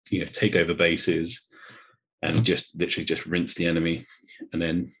to, take over bases and just literally just rinse the enemy. And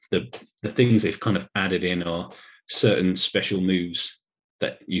then the things they've kind of added in are certain special moves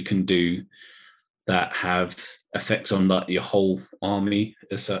that you can do that have effects on like your whole army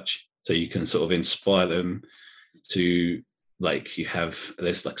as such. So you can sort of inspire them to, like,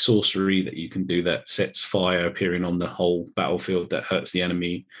 there's like sorcery that you can do that sets fire appearing on the whole battlefield that hurts the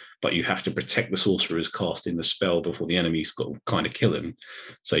enemy, but you have to protect the sorcerer's casting the spell before the enemy's got to kind of kill him.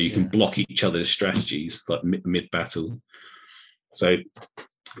 So you can block each other's strategies like mid-battle. So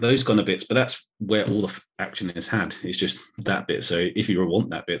those kind of bits, but that's where all the action is had. It's just that bit. So if you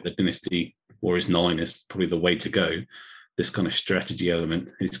want that bit, the Dynasty Warriors 9 is probably the way to go. This kind of strategy element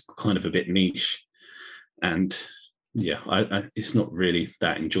is kind of a bit niche, and it's not really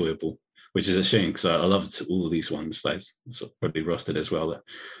that enjoyable, which is a shame because I loved all of these ones. That's sort of probably rusted as well.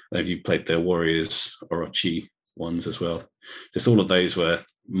 Have you played the Warriors Orochi ones as well? Just all of those were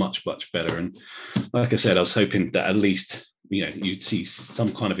much better. And like I said, I was hoping that at least you'd see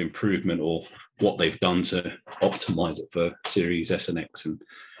some kind of improvement or what they've done to optimize it for Series S and X, and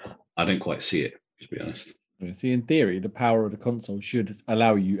I don't quite see it, to be honest. See, in theory, the power of the console should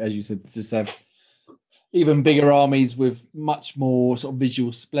allow you, as you said, to just have even bigger armies with much more sort of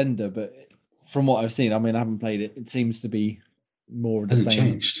visual splendor. But from what I've seen, I mean, I haven't played it. It seems to be more of the Hasn't same.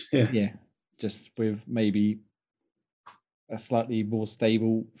 Changed, yeah, just with maybe a slightly more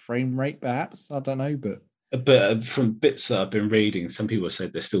stable frame rate, perhaps. I don't know, but from bits that I've been reading, some people have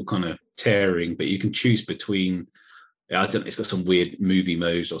said they're still kind of tearing, but you can choose between. I don't know, it's got some weird movie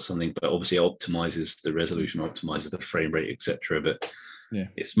modes or something, but obviously it optimizes the resolution, optimizes the frame rate, etc. But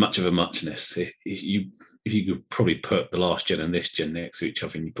it's much of a muchness. If you could probably put the last gen and this gen next to each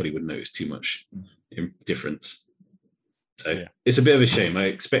other, and you probably wouldn't notice too much difference. So it's a bit of a shame. I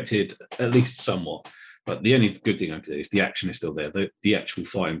expected at least somewhat, but the only good thing I can say is the action is still there. The actual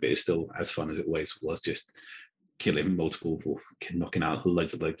fighting bit is still as fun as it always was, just killing multiple or knocking out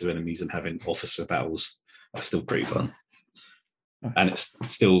loads of enemies and having officer battles. That's still pretty fun. Nice. And it's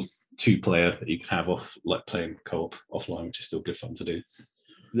still 2-player that you can have off, like playing co-op offline, which is still good fun to do.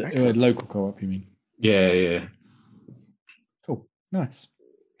 Local co-op, you mean? Yeah. Cool. Nice.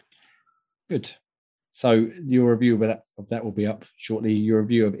 Good. So your review of that will be up shortly. Your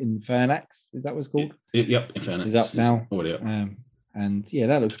review of Infernax, is that what it's called? Yep, Infernax is up now. Already up. And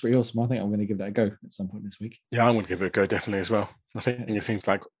that looks pretty awesome. I think I'm going to give that a go at some point this week. Yeah, I'm going to give it a go definitely as well. I think it seems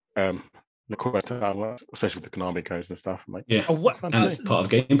like especially with the Konami codes and stuff. And it's part of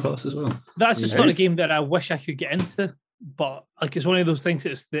Game Pass as well. That's just not a game that I wish I could get into, but like it's one of those things.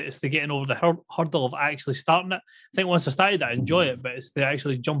 It's the getting over the hurdle of actually starting it. I think once I started, I enjoy it, but it's the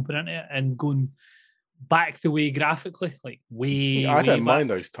actually jumping into it and going back the way graphically, like way. I don't mind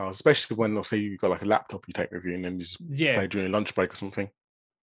those times, especially when say you've got like a laptop you take with you and then you just play during a lunch break or something.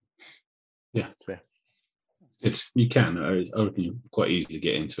 Yeah, you can. I reckon quite easily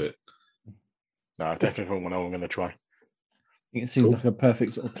get into it. No, I definitely one I'm going to try. I think it seems like a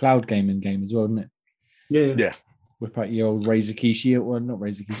perfect sort of cloud gaming game as well, doesn't it? Yeah. Whip out your old Razer Kishi, or not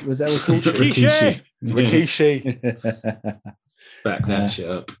Razer Kishi. Was that what it's called? Rikishi. Back that shit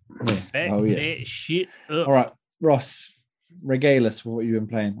up. Yeah. Shit up. All right, Ross, regale us for what you've been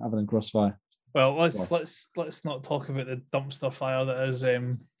playing other than Crossfire. Well, let's not talk about the dumpster fire that is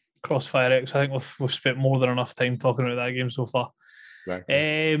Crossfire X. I think we've spent more than enough time talking about that game so far. Right.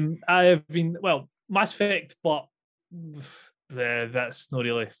 I have been Mass Effect, but that's not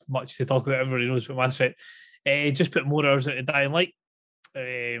really much to talk about. Everybody knows about Mass Effect. Just put more hours into Dying Light.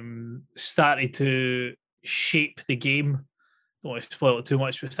 Started to shape the game. Don't want to spoil it too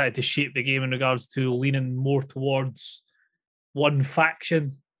much, but started to shape the game in regards to leaning more towards one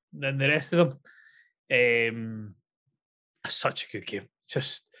faction than the rest of them. Such a good game.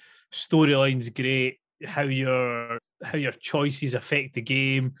 Just storyline's great. How your choices affect the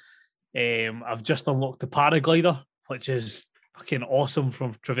game. I've just unlocked the paraglider, which is fucking awesome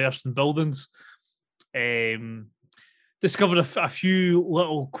from traversing buildings. Discovered a few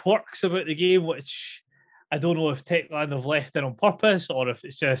little quirks about the game, which I don't know if Techland have left in on purpose or if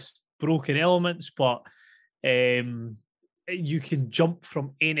it's just broken elements, but you can jump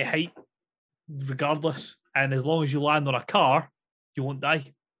from any height regardless, and as long as you land on a car, you won't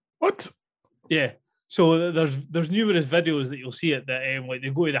die. What? Yeah. So there's numerous videos that you'll see it that like they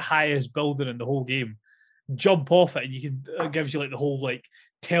go to the highest building in the whole game, jump off it, and it gives you like the whole like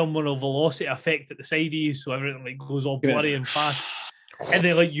terminal velocity effect at the sides, so everything like goes all blurry and fast. And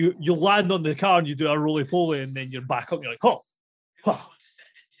then like you land on the car and you do a roly poly, and then you're back up. And you're like, oh,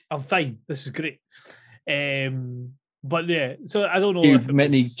 I'm fine. This is great. But yeah, so I don't know if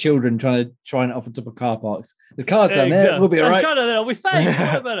many children trying it off the top of car parks. The car's down there. We'll be all right. We'll be fine.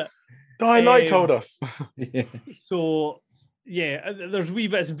 What about it? Dying Light told us. Yeah. So yeah, there's wee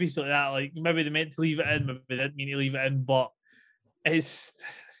bits and pieces like that. Like maybe they meant to leave it in, maybe they didn't mean to leave it in, but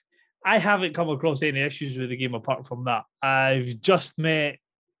I haven't come across any issues with the game apart from that. I've just met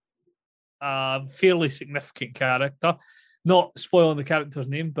a fairly significant character, not spoiling the character's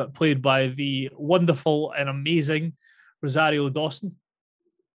name, but played by the wonderful and amazing Rosario Dawson.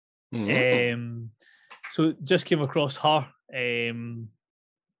 So just came across her.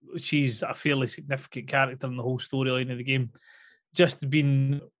 She's a fairly significant character in the whole storyline of the game. Just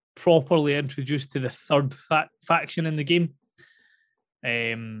been properly introduced to the third faction in the game.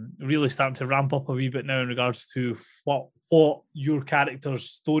 Really starting to ramp up a wee bit now in regards to what your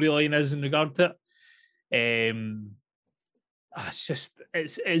character's storyline is in regard to it.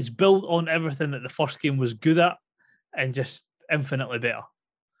 It's built on everything that the first game was good at and just infinitely better.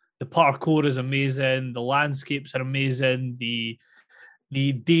 The parkour is amazing, the landscapes are amazing, the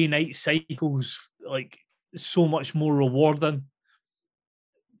day-night cycles like so much more rewarding.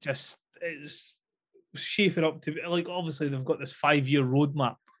 Just it's shaping up to like obviously they've got this 5-year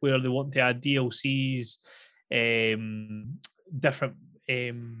roadmap where they want to add DLCs, different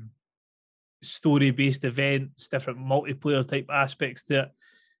story-based events, different multiplayer type aspects to it.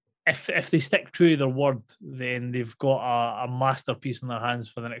 If they stick true to their word, then they've got a masterpiece in their hands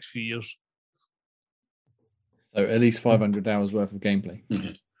for the next few years. So at least 500 hours worth of gameplay.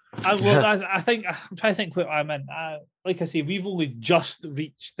 I think I'm trying to think what I meant. Like I say, we've only just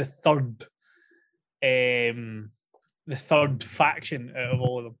reached the third faction out of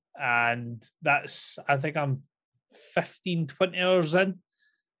all of them, and that's I think I'm 15-20 hours in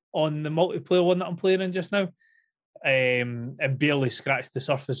on the multiplayer one that I'm playing in just now, and barely scratched the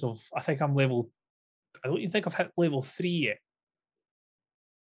surface of. I think I'm level. I don't even think I've hit level 3 yet.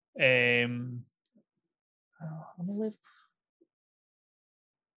 I'm a level.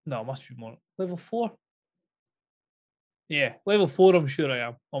 No, it must be more. Level 4? Yeah, level 4 I'm sure I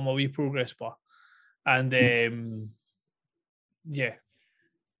am on my wee progress bar. And yeah.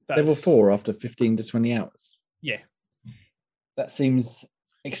 Level 4 after 15 to 20 hours? Yeah. That seems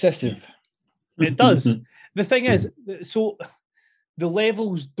excessive. It does. The thing is, so the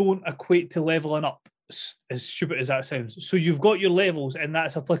levels don't equate to leveling up, as stupid as that sounds. So you've got your levels and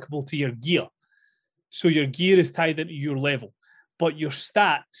that's applicable to your gear. So your gear is tied into your level. But your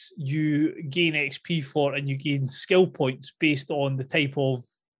stats, you gain XP for and you gain skill points based on the type of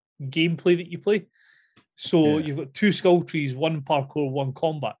gameplay that you play. So you've got 2 skill trees, 1 parkour, 1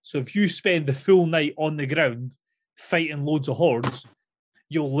 combat. So if you spend the full night on the ground fighting loads of hordes,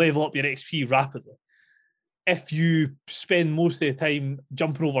 you'll level up your XP rapidly. If you spend most of the time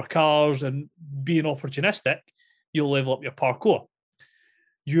jumping over cars and being opportunistic, you'll level up your parkour.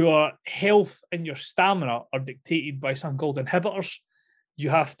 Your health and your stamina are dictated by something called inhibitors. You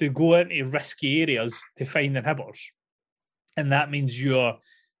have to go into risky areas to find inhibitors. And that means your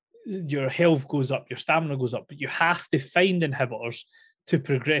health goes up, your stamina goes up, but you have to find inhibitors to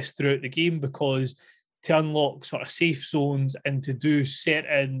progress throughout the game, because to unlock sort of safe zones and to do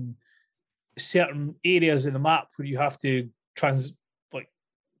certain areas in the map where you have to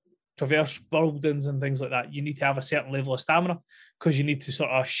traverse buildings and things like that, you need to have a certain level of stamina, because you need to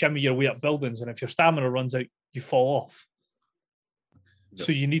sort of shimmy your way up buildings, and if your stamina runs out, you fall off. Yep.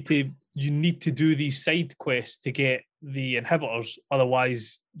 So you need to do these side quests to get the inhibitors,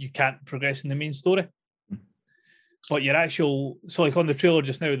 otherwise you can't progress in the main story. But your actual, so like on the trailer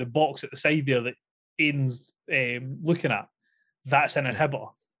just now, the box at the side there that Aiden's looking at, that's an inhibitor.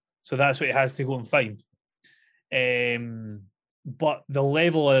 So that's what it has to go and find. But the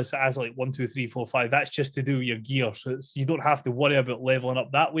level is as like 1, 2, 3, 4, 5. That's just to do your gear. So you don't have to worry about leveling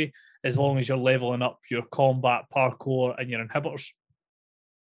up that way, as long as you're leveling up your combat, parkour, and your inhibitors.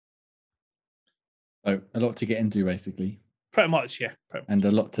 So a lot to get into, basically. Pretty much, yeah. And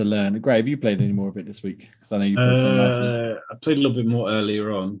a lot to learn. Gray, have you played any more of it this week? Because I know you played some last week. I played a little bit more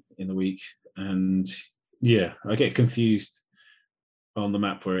earlier on in the week, and yeah, I get confused on the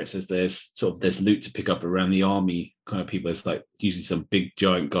map where it says there's loot to pick up around the army kind of people. It's like usually some big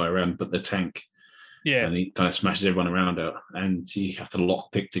giant guy around, but the tank, and he kind of smashes everyone around out, and you have to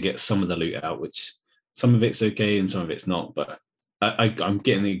lockpick to get some of the loot out, which some of it's okay and some of it's not. But I'm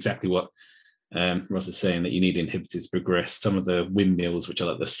getting exactly what Ross is saying, that you need inhibitors to progress. Some of the windmills, which are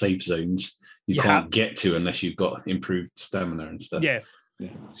like the safe zones, you can't get to unless you've got improved stamina and stuff. Yeah.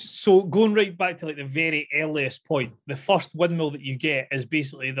 So going right back to like the very earliest point, the first windmill that you get is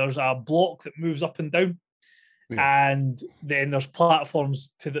basically there's a block that moves up and down, and then there's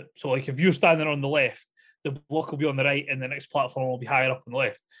platforms to the. So like if you're standing on the left, the block will be on the right, and the next platform will be higher up on the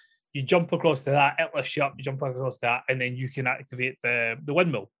left. You jump across to that, it lifts you up. You jump across to that, and then you can activate the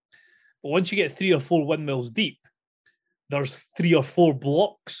windmill. But once you get 3 or 4 windmills deep, there's 3 or 4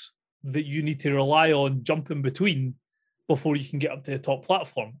 blocks that you need to rely on jumping between before you can get up to the top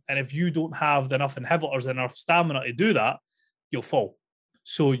platform. And if you don't have enough inhibitors and enough stamina to do that, you'll fall.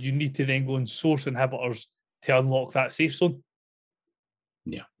 So you need to then go and source inhibitors to unlock that safe zone.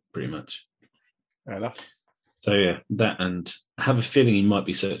 Yeah, pretty much. Fair enough. So yeah, that, and I have a feeling he might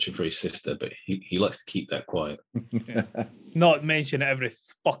be searching for his sister, but he likes to keep that quiet. Not mention every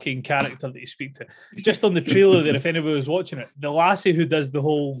fucking character that you speak to. Just on the trailer there, if anybody was watching it, the lassie who does the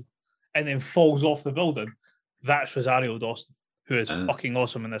whole and then falls off the building, that's Rosario Dawson, who is fucking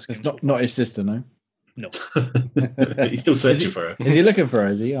awesome in this game. It's not his sister, no. No. He's still searching for her. Is he looking for her?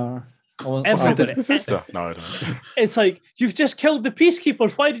 Is he? Everybody. His sister? No, I don't. It's like, you've just killed the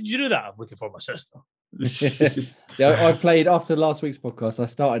peacekeepers. Why did you do that? I'm looking for my sister. See, I played after last week's podcast. I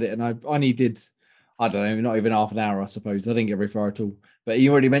started it and I only did, I don't know, not even half an hour, I suppose. I didn't get very far at all. But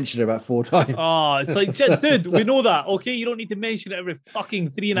you already mentioned it about 4 times. Oh, it's like, dude, we know that. Okay, you don't need to mention it every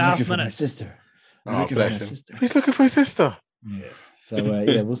fucking 3.5 minutes. My sister. Oh, bless him. He's looking for his sister. Yeah. So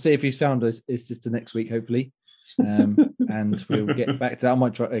yeah, we'll see if he's found his sister next week, hopefully. And we'll get back to that. I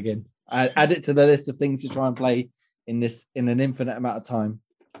might try it again. Add it to the list of things to try and play in an infinite amount of time,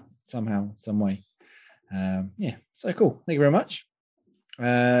 somehow, some way. Yeah, so cool. Thank you very much.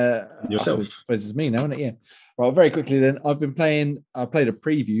 Yourself. I suppose it's me now, isn't it? Yeah. Right, very quickly then. I played a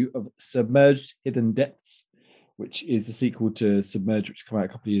preview of Submerged Hidden Depths, which is a sequel to Submerged, which came out a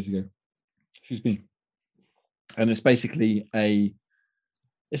couple of years ago. Excuse me. And it's basically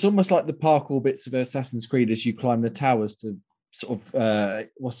it's almost like the parkour bits of Assassin's Creed as you climb the towers to sort of,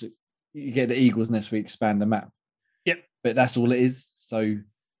 you get the Eagle's Nest, we expand the map. Yep. But that's all it is. So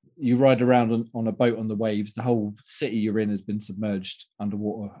you ride around on a boat on the waves. The whole city you're in has been submerged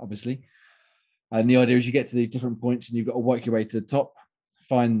underwater, obviously. And the idea is you get to these different points and you've got to work your way to the top,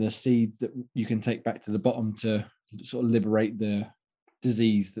 find the seed that you can take back to the bottom to sort of liberate the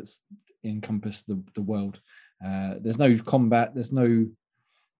disease that's encompassed the world. There's no combat. There's no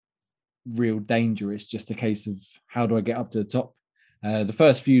real danger. It's just a case of how do I get up to the top? The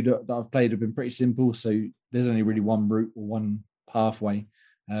first few that I've played have been pretty simple. So there's only really one route or one pathway.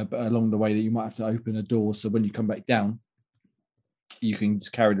 But along the way that you might have to open a door. So when you come back down, you can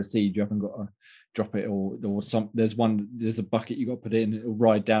just carry the seed. You haven't got to drop it or some. There's a bucket you got to put it in. It'll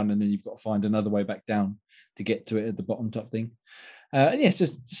ride down, and then you've got to find another way back down to get to it at the bottom top thing. And yeah, it's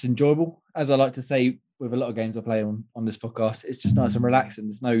just enjoyable. As I like to say with a lot of games I play on this podcast, it's just nice and relaxing.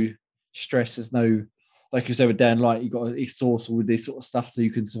 There's no stress. There's no, like you said with Dan Light, you've got to source all this sort of stuff so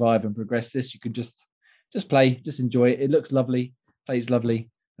you can survive and progress this. You can just play, just enjoy it. It looks lovely, plays lovely.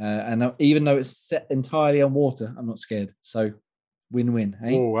 And even though it's set entirely on water, I'm not scared. So win-win.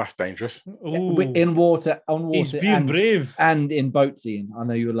 Eh? Oh, that's dangerous. Ooh. In water, on water. He's being brave. And in boats, Ian. I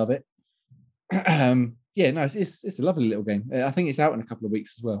know you'll love it. Yeah, no, it's a lovely little game. I think it's out in a couple of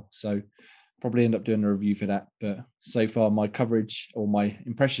weeks as well. So probably end up doing a review for that. But so far, my coverage or my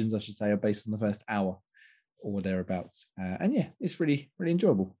impressions, I should say, are based on the first hour or thereabouts. And yeah, it's really, really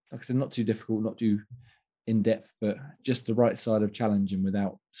enjoyable. Like I said, not too difficult, not too in depth, but just the right side of challenging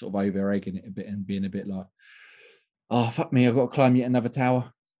without sort of over egging it a bit and being a bit like, oh, fuck me, I've got to climb yet another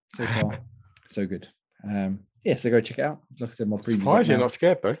tower. So far, so good. Yeah, so go check it out. Like I said, my previous. Surprised you're not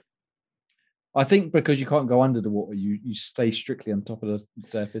scared though. I think because you can't go under the water, you stay strictly on top of the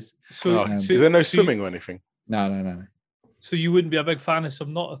surface. So, is there no swimming or anything? No. So you wouldn't be a big fan of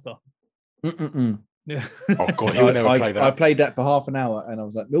Subnautica? Yeah. Oh god, you would never play that. I played that for half an hour and I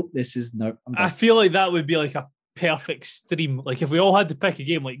was like, nope, I feel like that would be like a perfect stream. Like if we all had to pick a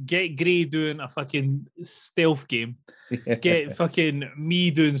game, like get Gray doing a fucking stealth game, get fucking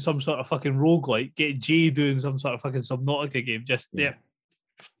me doing some sort of fucking roguelike, get Jay doing some sort of fucking Subnautica game. Just yeah.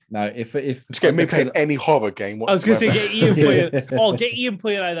 No, if just get me playing any horror game. Whatsoever. I was going to say get Ian playing. Oh, get Ian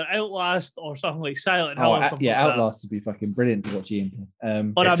playing either Outlast or something like Silent Hill. Or something yeah, like Outlast would be fucking brilliant to watch Ian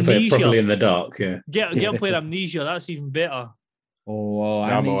play. Or Amnesia. Probably in the dark. Yeah. Get him playing Amnesia. That's even better. Oh,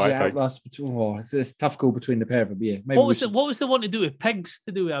 Amnesia, Outlast. Oh, it's a tough call between the pair of them. Yeah. Maybe what was the one to do with pigs?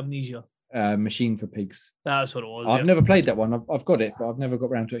 To do with Amnesia. Machine for Pigs. That's what it was. I've never played that one. I've got it, but I've never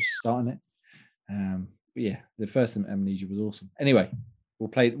got around to actually starting it. But yeah, the first Amnesia was awesome. Anyway.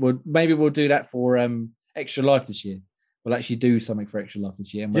 Maybe we'll do that for Extra Life this year. We'll actually do something for Extra Life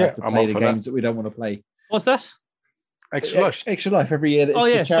this year, and we'll have to play the games that we don't want to play. What's this? Extra Life. Extra Life every year.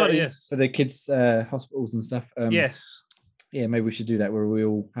 Yes. For the kids' hospitals and stuff. Yes. Yeah, maybe we should do that where we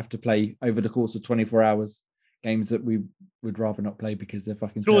all have to play over the course of 24 hours games that we would rather not play because they're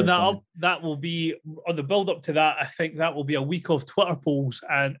fucking throwing terrifying. that up. That will be on the build up to that. I think that will be a week of Twitter polls,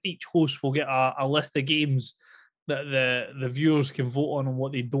 and each host will get a list of games that the viewers can vote on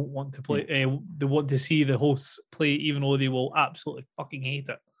what they don't want to play. They want to see the hosts play, even though they will absolutely fucking hate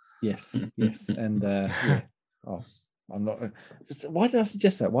it. Yes, and yeah. Oh, I'm not. Why did I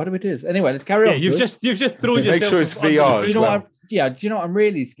suggest that? Why do we do this? Anyway, let's carry Yeah, on. you've just thrown Make yourself. sure it's under the VR Do as you know well. what? Do you know what I'm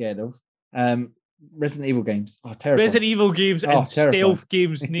really scared of? Resident Evil games. Oh, terrifying. Resident Evil games Oh, and terrifying. stealth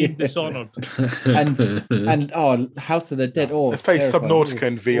games named Yeah. Dishonored. and House of the Dead. Oh, Let's play terrifying. Subnautica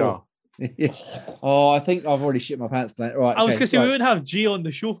in VR. Oh, I think I've already shit my pants playing. Right, I was okay, going to say, right. we wouldn't have G on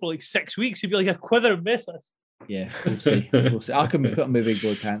the show for like 6 weeks. He'd be like a quither and miss us. Yeah, we'll see. We'll see. I can put on my big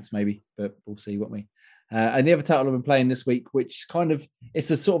boy pants maybe, but we'll see, won't we? And the other title I've been playing this week, which kind of it's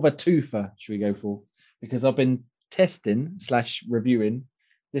a sort of a twofer, should we go for? Because I've been testing / reviewing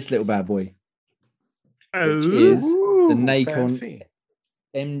this little bad boy, which is the Nacon fancy.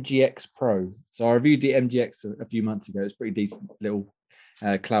 MGX Pro. So I reviewed the MGX a few months ago. It's a pretty decent little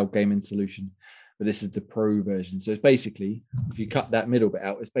cloud gaming solution, but this is the Pro version. So it's basically, if you cut that middle bit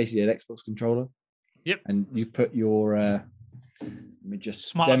out, it's basically an Xbox controller. Yep. And you put your let me just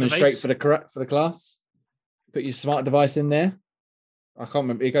Smart demonstrate device. for the class. Put your smart device in there. I can't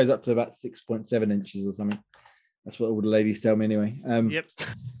remember. It goes up to about 6.7 inches or something. That's what all the ladies tell me anyway. Yep.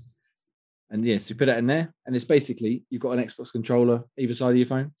 And yes, you put it in there, and it's basically you've got an Xbox controller either side of your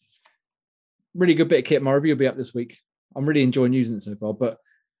phone. Really good bit of kit. My review will be up this week. I'm really enjoying using it so far. But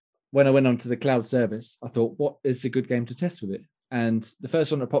when I went onto the cloud service, I thought, what is a good game to test with it? And the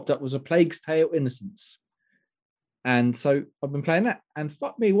first one that popped up was A Plague's Tale: Innocence. And so I've been playing that, and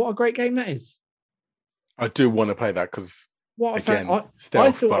fuck me, what a great game that is! I do want to play that because What again, I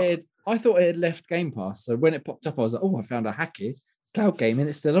stealth. thought but I thought it had left Game Pass. So when it popped up, I was like, oh, I found a hack here. Cloud gaming,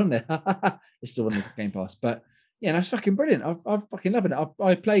 it's still on there. It's still on the Game Pass. But yeah, that's fucking brilliant. I'm fucking loving it.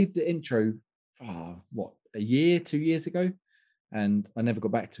 I played the intro, a year, 2 years ago, and I never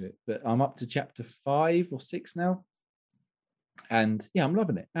got back to it. But I'm up to chapter 5 or 6 now. And yeah, I'm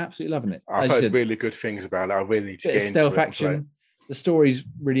loving it. Absolutely loving it. I've As you heard said, really good things about it. I really need to bit of get into stealth it and play. action. The story's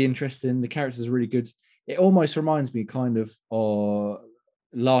really interesting. The characters are really good. It almost reminds me kind of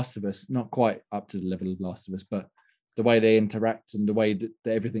Last of Us, not quite up to the level of Last of Us, but the way they interact and the way that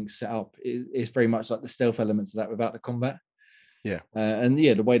everything's set up is very much like the stealth elements of that without the combat. Yeah. And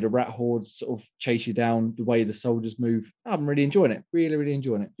yeah, the way the rat hordes sort of chase you down, the way the soldiers move, I'm really enjoying it. Really, really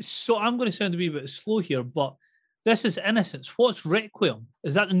enjoying it. So I'm going to sound a wee bit slow here, but this is Innocence. What's Requiem?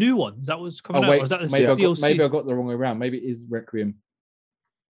 Is that the new one? Is that what's coming out? Or is that the DLC? Maybe I got the wrong way around. Maybe it is Requiem.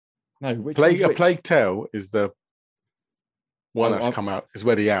 No, which A Plague Tale is the one that's I've- come out. It's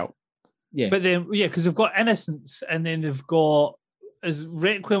already out. Yeah. But then, yeah, because they've got Innocence and then they've got. Is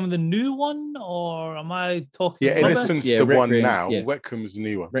Requiem the new one, or am I talking? Yeah, rubbish? Innocence Yeah, the one Requiem, now. yeah. Requiem's the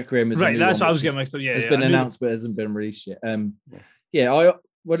new one. Requiem is a Right, new that's one, what I was which getting mixed up. Yeah, it's yeah, been I knew- announced but hasn't been released yet. Yeah.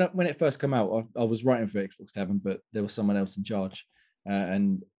 When it first came out, I was writing for Xbox Tavern, but there was someone else in charge,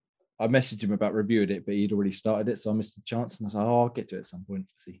 and I messaged him about reviewing it, but he'd already started it, so I missed the chance. And I was like, "Oh, I'll get to it at some point."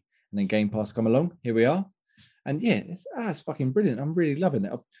 See, and then Game Pass come along. Here we are, and yeah, it's fucking brilliant. I'm really loving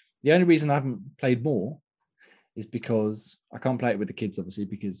it. The only reason I haven't played more is because I can't play it with the kids, obviously,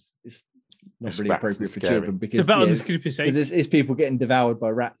 because it's not It's really rats and appropriate for scary. children. Because It's a bit on yeah, the creepy side. because it's people getting devoured by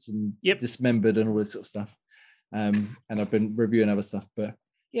rats and Yep. dismembered and all this sort of stuff. And I've been reviewing other stuff, but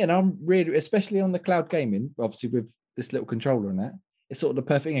yeah, and I'm really, especially on the cloud gaming, obviously with this little controller and that, it's sort of the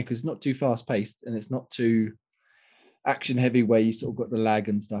perfect thing because it's not too fast paced and it's not too action heavy where you sort of got the lag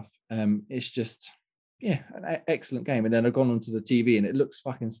and stuff. It's just, yeah, an excellent game. And then I've gone onto the TV and it looks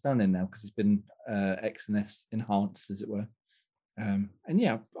fucking stunning now because it's been XNS enhanced, as it were. And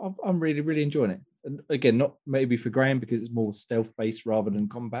yeah, I'm really, really enjoying it. And again, not maybe for Graham because it's more stealth based rather than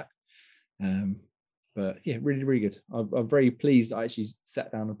combat. But yeah, really, really good. I'm very pleased I actually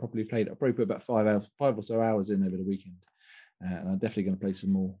sat down and properly played it. I probably put about 5 or so hours in over the weekend. And I'm definitely going to play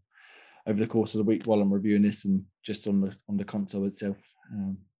some more over the course of the week while I'm reviewing this and just on the console itself.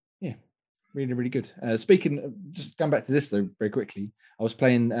 Yeah, really, really good. Speaking of, just going back to this though, very quickly, I was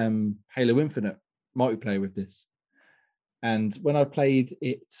playing Halo Infinite multiplayer with this. And when I played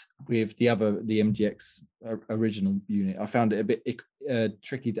it with the MGX original unit, I found it a bit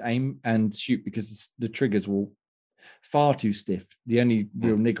tricky to aim and shoot because the triggers were far too stiff. The only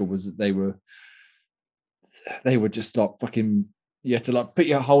real niggle was that they were just like fucking, you had to like put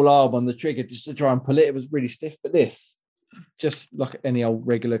your whole arm on the trigger just to try and pull it. It was really stiff. But this, just like any old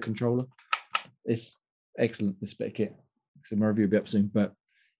regular controller, it's excellent, this bit of kit. So my review will be up soon. But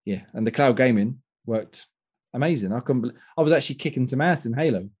yeah, and the cloud gaming worked amazing. I was actually kicking some ass in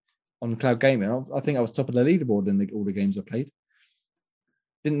Halo on cloud gaming. I think I was top of the leaderboard in all the games I played.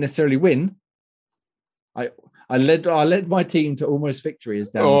 Didn't necessarily win. I led my team to almost victory, as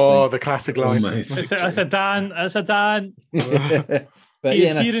Dan Oh, would the classic line. Almost. That's a Dan. That's a Dan. say. But He yeah,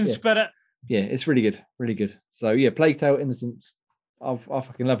 is no, here in yeah, spirit. yeah, it's really good, really good. So yeah, Plague Tale: Innocence. I'm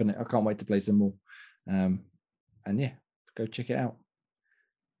fucking loving it. I can't wait to play some more. And yeah, go check it out.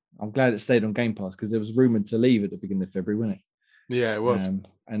 I'm glad it stayed on Game Pass because it was rumored to leave at the beginning of February, wasn't it? Yeah, it was.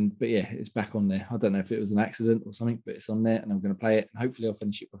 But yeah, it's back on there. I don't know if it was an accident or something, but it's on there, and I'm going to play it. And hopefully, I'll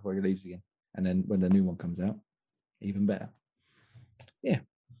finish it before it leaves again. And then when the new one comes out, even better. Yeah,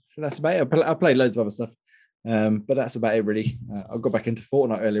 so that's about it. I played loads of other stuff, but that's about it really. I got back into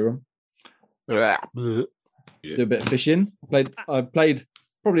Fortnite earlier on. Do a bit of fishing. I played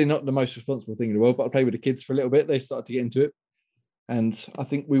probably not the most responsible thing in the world, but I played with the kids for a little bit. They started to get into it, and I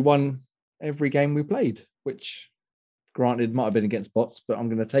think we won every game we played, which granted might have been against bots, but I'm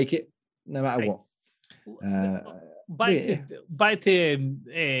going to take it no matter what. Back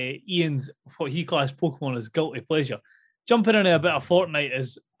to Ian's what he classed Pokemon as guilty pleasure. Jumping into a bit of Fortnite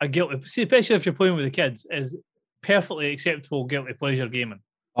is a guilty, especially if you're playing with the kids, is perfectly acceptable guilty pleasure gaming.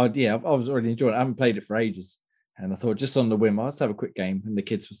 I was already enjoying it. I haven't played it for ages, and I thought just on the whim, let's have a quick game. And the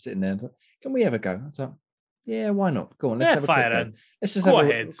kids were sitting there. And thought, can we have a go? I thought, yeah, why not? Go on, let's have a quick go. Let's just have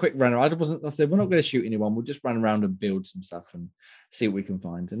a quick run around. I said, we're not going to shoot anyone. We'll just run around and build some stuff and see what we can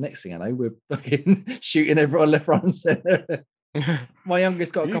find. And next thing I know, we're fucking shooting everyone left, right, and center. My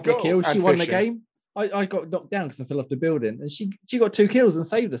youngest got a couple of kills. She won the game. I got knocked down because I fell off the building, and she got 2 kills and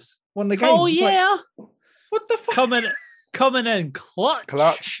saved us. Won the game. Oh yeah! Like, what the fuck? Coming in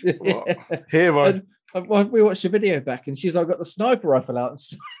clutch. Hero. We watched a video back, and she's like got the sniper rifle out and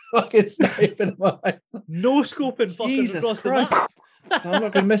fucking sniping my eyes. No scoping fucking Jesus across Christ. the map. So I'm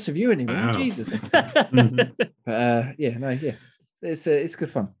not going to mess with you anymore. Wow. Jesus. But it's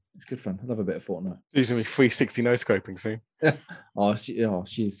good fun. It's good fun. I love a bit of Fortnite. She's going to be 360 no scoping soon.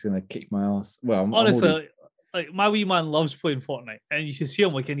 She's going to kick my ass. Well, honestly, like my wee man loves playing Fortnite, and you should see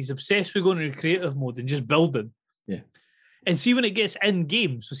him and he's obsessed with going into creative mode and just building. Yeah. And see when it gets in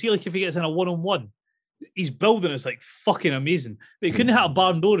game. So see, like if he gets in a 1-on-1, he's building. It's like fucking amazing. But he couldn't hit a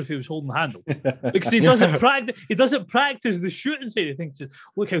barn door if he was holding the handle because he doesn't practice. He doesn't practice the shooting side. He thinks,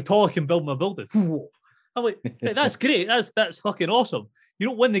 look how tall I can build my building. I'm like, hey, that's great. That's fucking awesome. You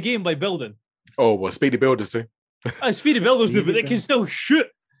don't win the game by building. Oh well, speedy builders do. Speedy builders do, but they can still shoot.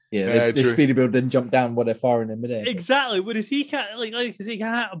 Yeah, the speedy build didn't jump down when they're firing in midair. Exactly. Whereas he can't, like he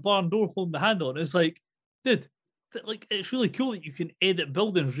can't hit a barn door holding the handle, and it's like, dude. Like it's really cool that you can edit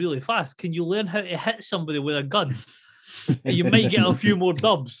buildings really fast. Can you learn how to hit somebody with a gun? And you might get a few more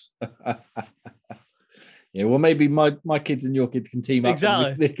dubs. Yeah, well, maybe my kids and your kid can team up.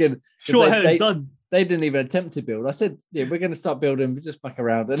 Exactly. They can show how it's done. They didn't even attempt to build. I said, yeah, we're going to start building. We just back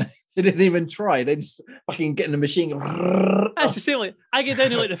around, and they didn't even try. They just fucking get in the machine. That's the same. Like I get down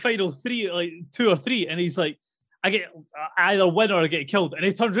to like the final 3, like 2 or 3, and he's like, I get either win or I get killed. And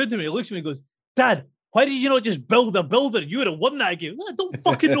he turns around to me, looks at me, and goes, "Dad, why did you not just build a building? You would have won that game." I don't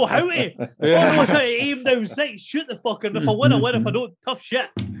fucking know how to. I know how to aim down sights, shoot the fucker. If I win, I win. If I don't, tough shit.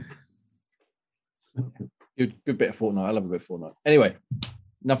 Good bit of Fortnite. I love a bit of Fortnite. Anyway,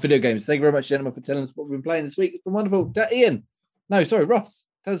 enough video games. Thank you very much, gentlemen, for telling us what we've been playing this week. It's been wonderful. Ian. No, sorry, Ross.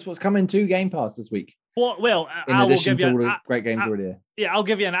 Tell us what's coming to Game Pass this week. Well, I will give you all the great games already there. Yeah, I'll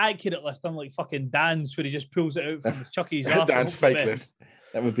give you an accurate list, unlike fucking Dan's, where he just pulls it out from his Chucky's ass. Dan's fake list.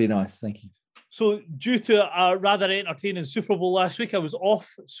 That would be nice. Thank you. So, due to a rather entertaining Super Bowl last week, I was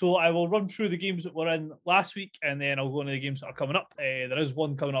off. So, I will run through the games that were in last week, and then I'll go into the games that are coming up. There is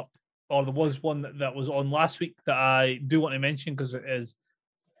one coming up, or there was one that was on last week that I do want to mention because it is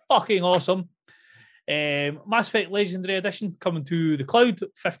fucking awesome. Mass Effect Legendary Edition coming to the cloud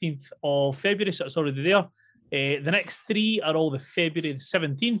 15th of February, so it's already there. The next 3 are all the February the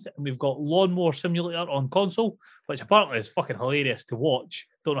 17th, and we've got Lawnmower Simulator on console, which apparently is fucking hilarious to watch.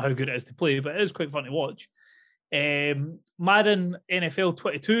 Don't know how good it is to play, but it is quite fun to watch. Madden NFL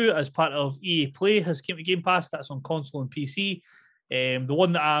 22 as part of EA Play has came to Game Pass. That's on console and PC. The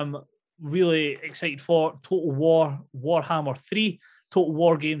one that I'm really excited for, Total War Warhammer 3. Total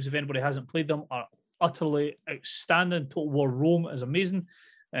War games, if anybody hasn't played them, are utterly outstanding. Total War Rome is amazing,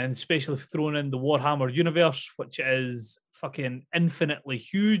 and especially thrown in the Warhammer universe, which is fucking infinitely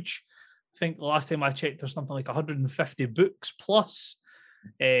huge. I think the last time I checked, there's something like 150 books plus.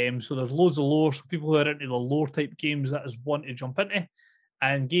 So there's loads of lore. So people who are into the lore type games, that is one to jump into.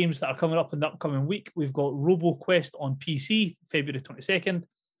 And games that are coming up in the upcoming week, we've got RoboQuest on PC, February 22nd.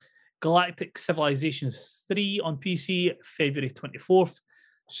 Galactic Civilizations 3 on PC, February 24th.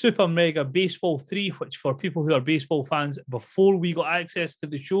 Super Mega Baseball 3, which for people who are baseball fans, before we got access to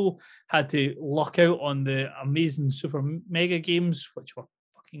the show, had to luck out on the amazing Super Mega games, which were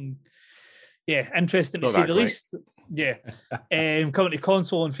fucking, interesting to say the least. Yeah. Coming to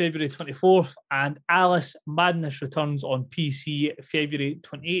console on February 24th, and Alice Madness returns on PC February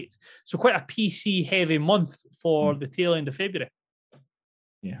 28th. So quite a PC heavy month for the tail end of February.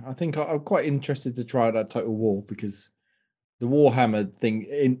 Yeah, I think I'm quite interested to try that Total War because the Warhammer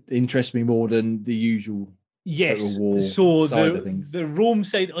thing interests me more than the usual Yes. Total War So side of things. the Rome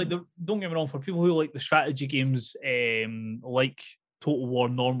side, like don't get me wrong, for people who like the strategy games, like Total War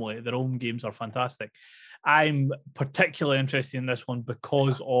normally, the Rome games are fantastic. I'm particularly interested in this one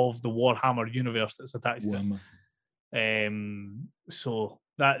because of the Warhammer universe that's attached to it. So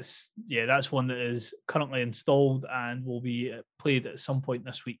that's one that is currently installed and will be played at some point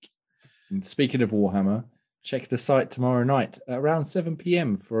this week. And speaking of Warhammer, check the site tomorrow night at around 7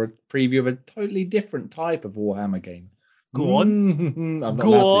 p.m. for a preview of a totally different type of Warhammer game. Go on.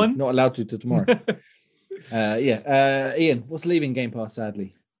 I'm not allowed to till tomorrow. Ian, what's leaving Game Pass,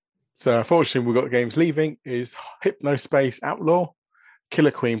 sadly? So unfortunately, we've got games leaving is Hypnospace Outlaw,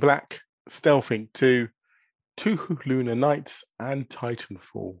 Killer Queen Black, Stealth Inc. 2, Two Lunar Nights, and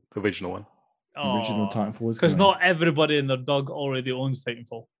Titanfall, the original one. The original Titanfall is because not everybody and their dog already owns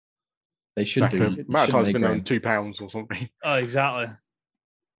Titanfall. They should do. Amount of time's been on £2 or something. Oh, exactly.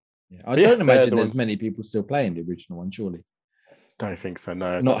 Yeah, I don't imagine there's many people still playing the original one, surely. Don't think so,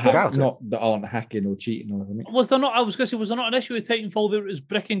 no. Not that aren't hacking or cheating or anything. Was there not? I was going to say, was there not an issue with Titanfall that it was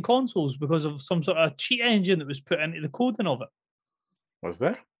bricking consoles because of some sort of cheat engine that was put into the coding of it? Was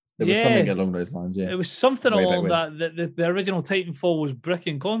there? There was something along those lines, yeah. It was something along that the original Titanfall was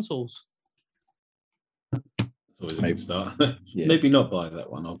bricking consoles. It's always a good start. Yeah. Maybe not buy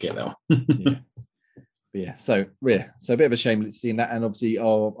that one. I'll get that one. So a bit of a shame seeing that, and obviously that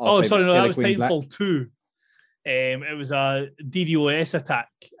was Titanfall 2. It was a DDoS attack,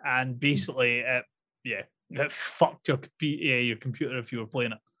 and basically, it fucked your computer if you were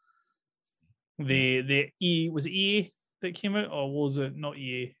playing it. Was it EA that came out, or was it not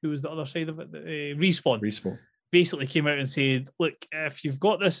EA? Who was the other side of it? Respawn basically came out and said, look, if you've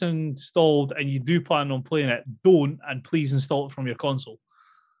got this installed and you do plan on playing it, don't, and please install it from your console.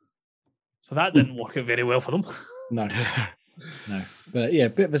 So that didn't work out very well for them. No. But yeah, a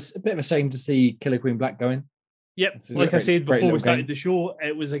bit of a shame to see Killer Queen Black going. Yep, like I said before we started the show,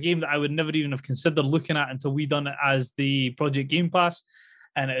 it was a game that I would never even have considered looking at until we done it as the Project Game Pass,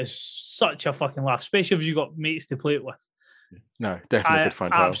 and it is such a fucking laugh, especially if you got mates to play it with. No, definitely a good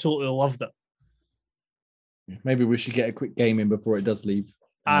fun title. I absolutely loved it. Maybe we should get a quick game in before it does leave.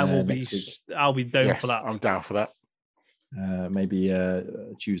 I'll be down for that. I'm down for that. Maybe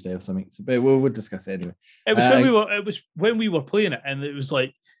Tuesday or something. So, but we'll discuss it anyway. It was when we were playing it, and it was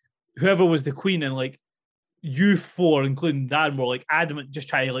like whoever was the queen, and like you four, including Dan, were like adamant, just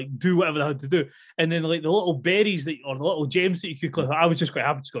try to like do whatever they had to do, and then like the little berries or the little gems that you could collect, I was just quite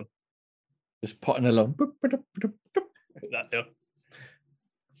happy to go. Just potting along. That there.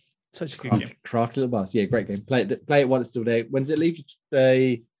 Such a good game. Craft Little Bars. Yeah, great game. Play it while it's still there. When's it leave?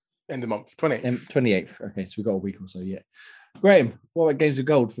 End of the month, 28th. 28th. Okay, so we've got a week or so yet. Graham, what about Games of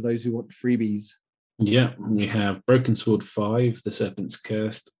Gold for those who want freebies? Yeah, we have Broken Sword 5, The Serpent's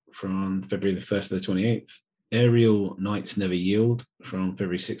Cursed from February the 1st to the 28th. Aerial Knights Never Yield from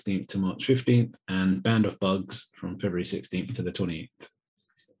February 16th to March 15th. And Band of Bugs from February 16th to the 28th.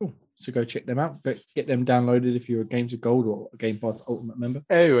 Cool. So go check them out. But get them downloaded if you're a Games of Gold or a Game Pass Ultimate member.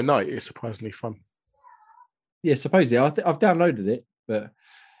 Aerial Knight is surprisingly fun. Yeah, supposedly. I've downloaded it, but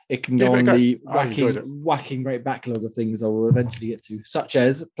it can go on the whacking great backlog of things I will eventually get to, such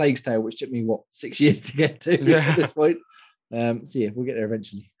as Plague's Tale, which took me, 6 years to get to at this point. So yeah, we'll get there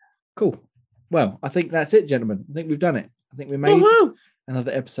eventually. Cool. Well, I think that's it, gentlemen. I think we've done it. I think we made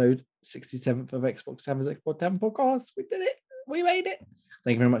another episode, 67th of Xbox Tavern's Xbox Tavern podcast. We did it. We made it.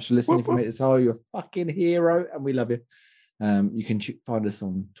 Thank you very much for listening. If you made it so, you're a fucking hero, and we love you. You can find us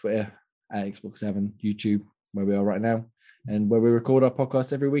on Twitter at Xbox Tavern, YouTube, where we are right now, and where we record our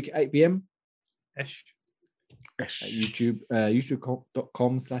podcast every week at 8 p.m. At YouTube,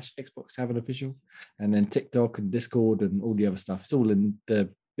 youtube.com/Xbox Tavern Official, and then TikTok and Discord and all the other stuff. It's all in the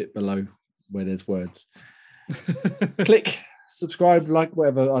bit below where there's words. Click, subscribe, like,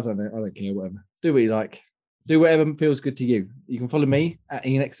 whatever. I don't know. I don't care. Whatever. Do what you like. Do whatever feels good to you. You can follow me at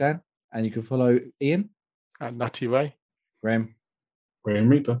IanXan, and you can follow Ian at Nutty Ray, Graham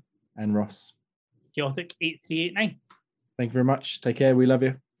Reaper, and Ross. Chaotic 8389. Thank you very much. Take care. We love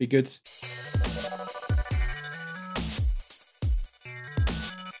you. Be good.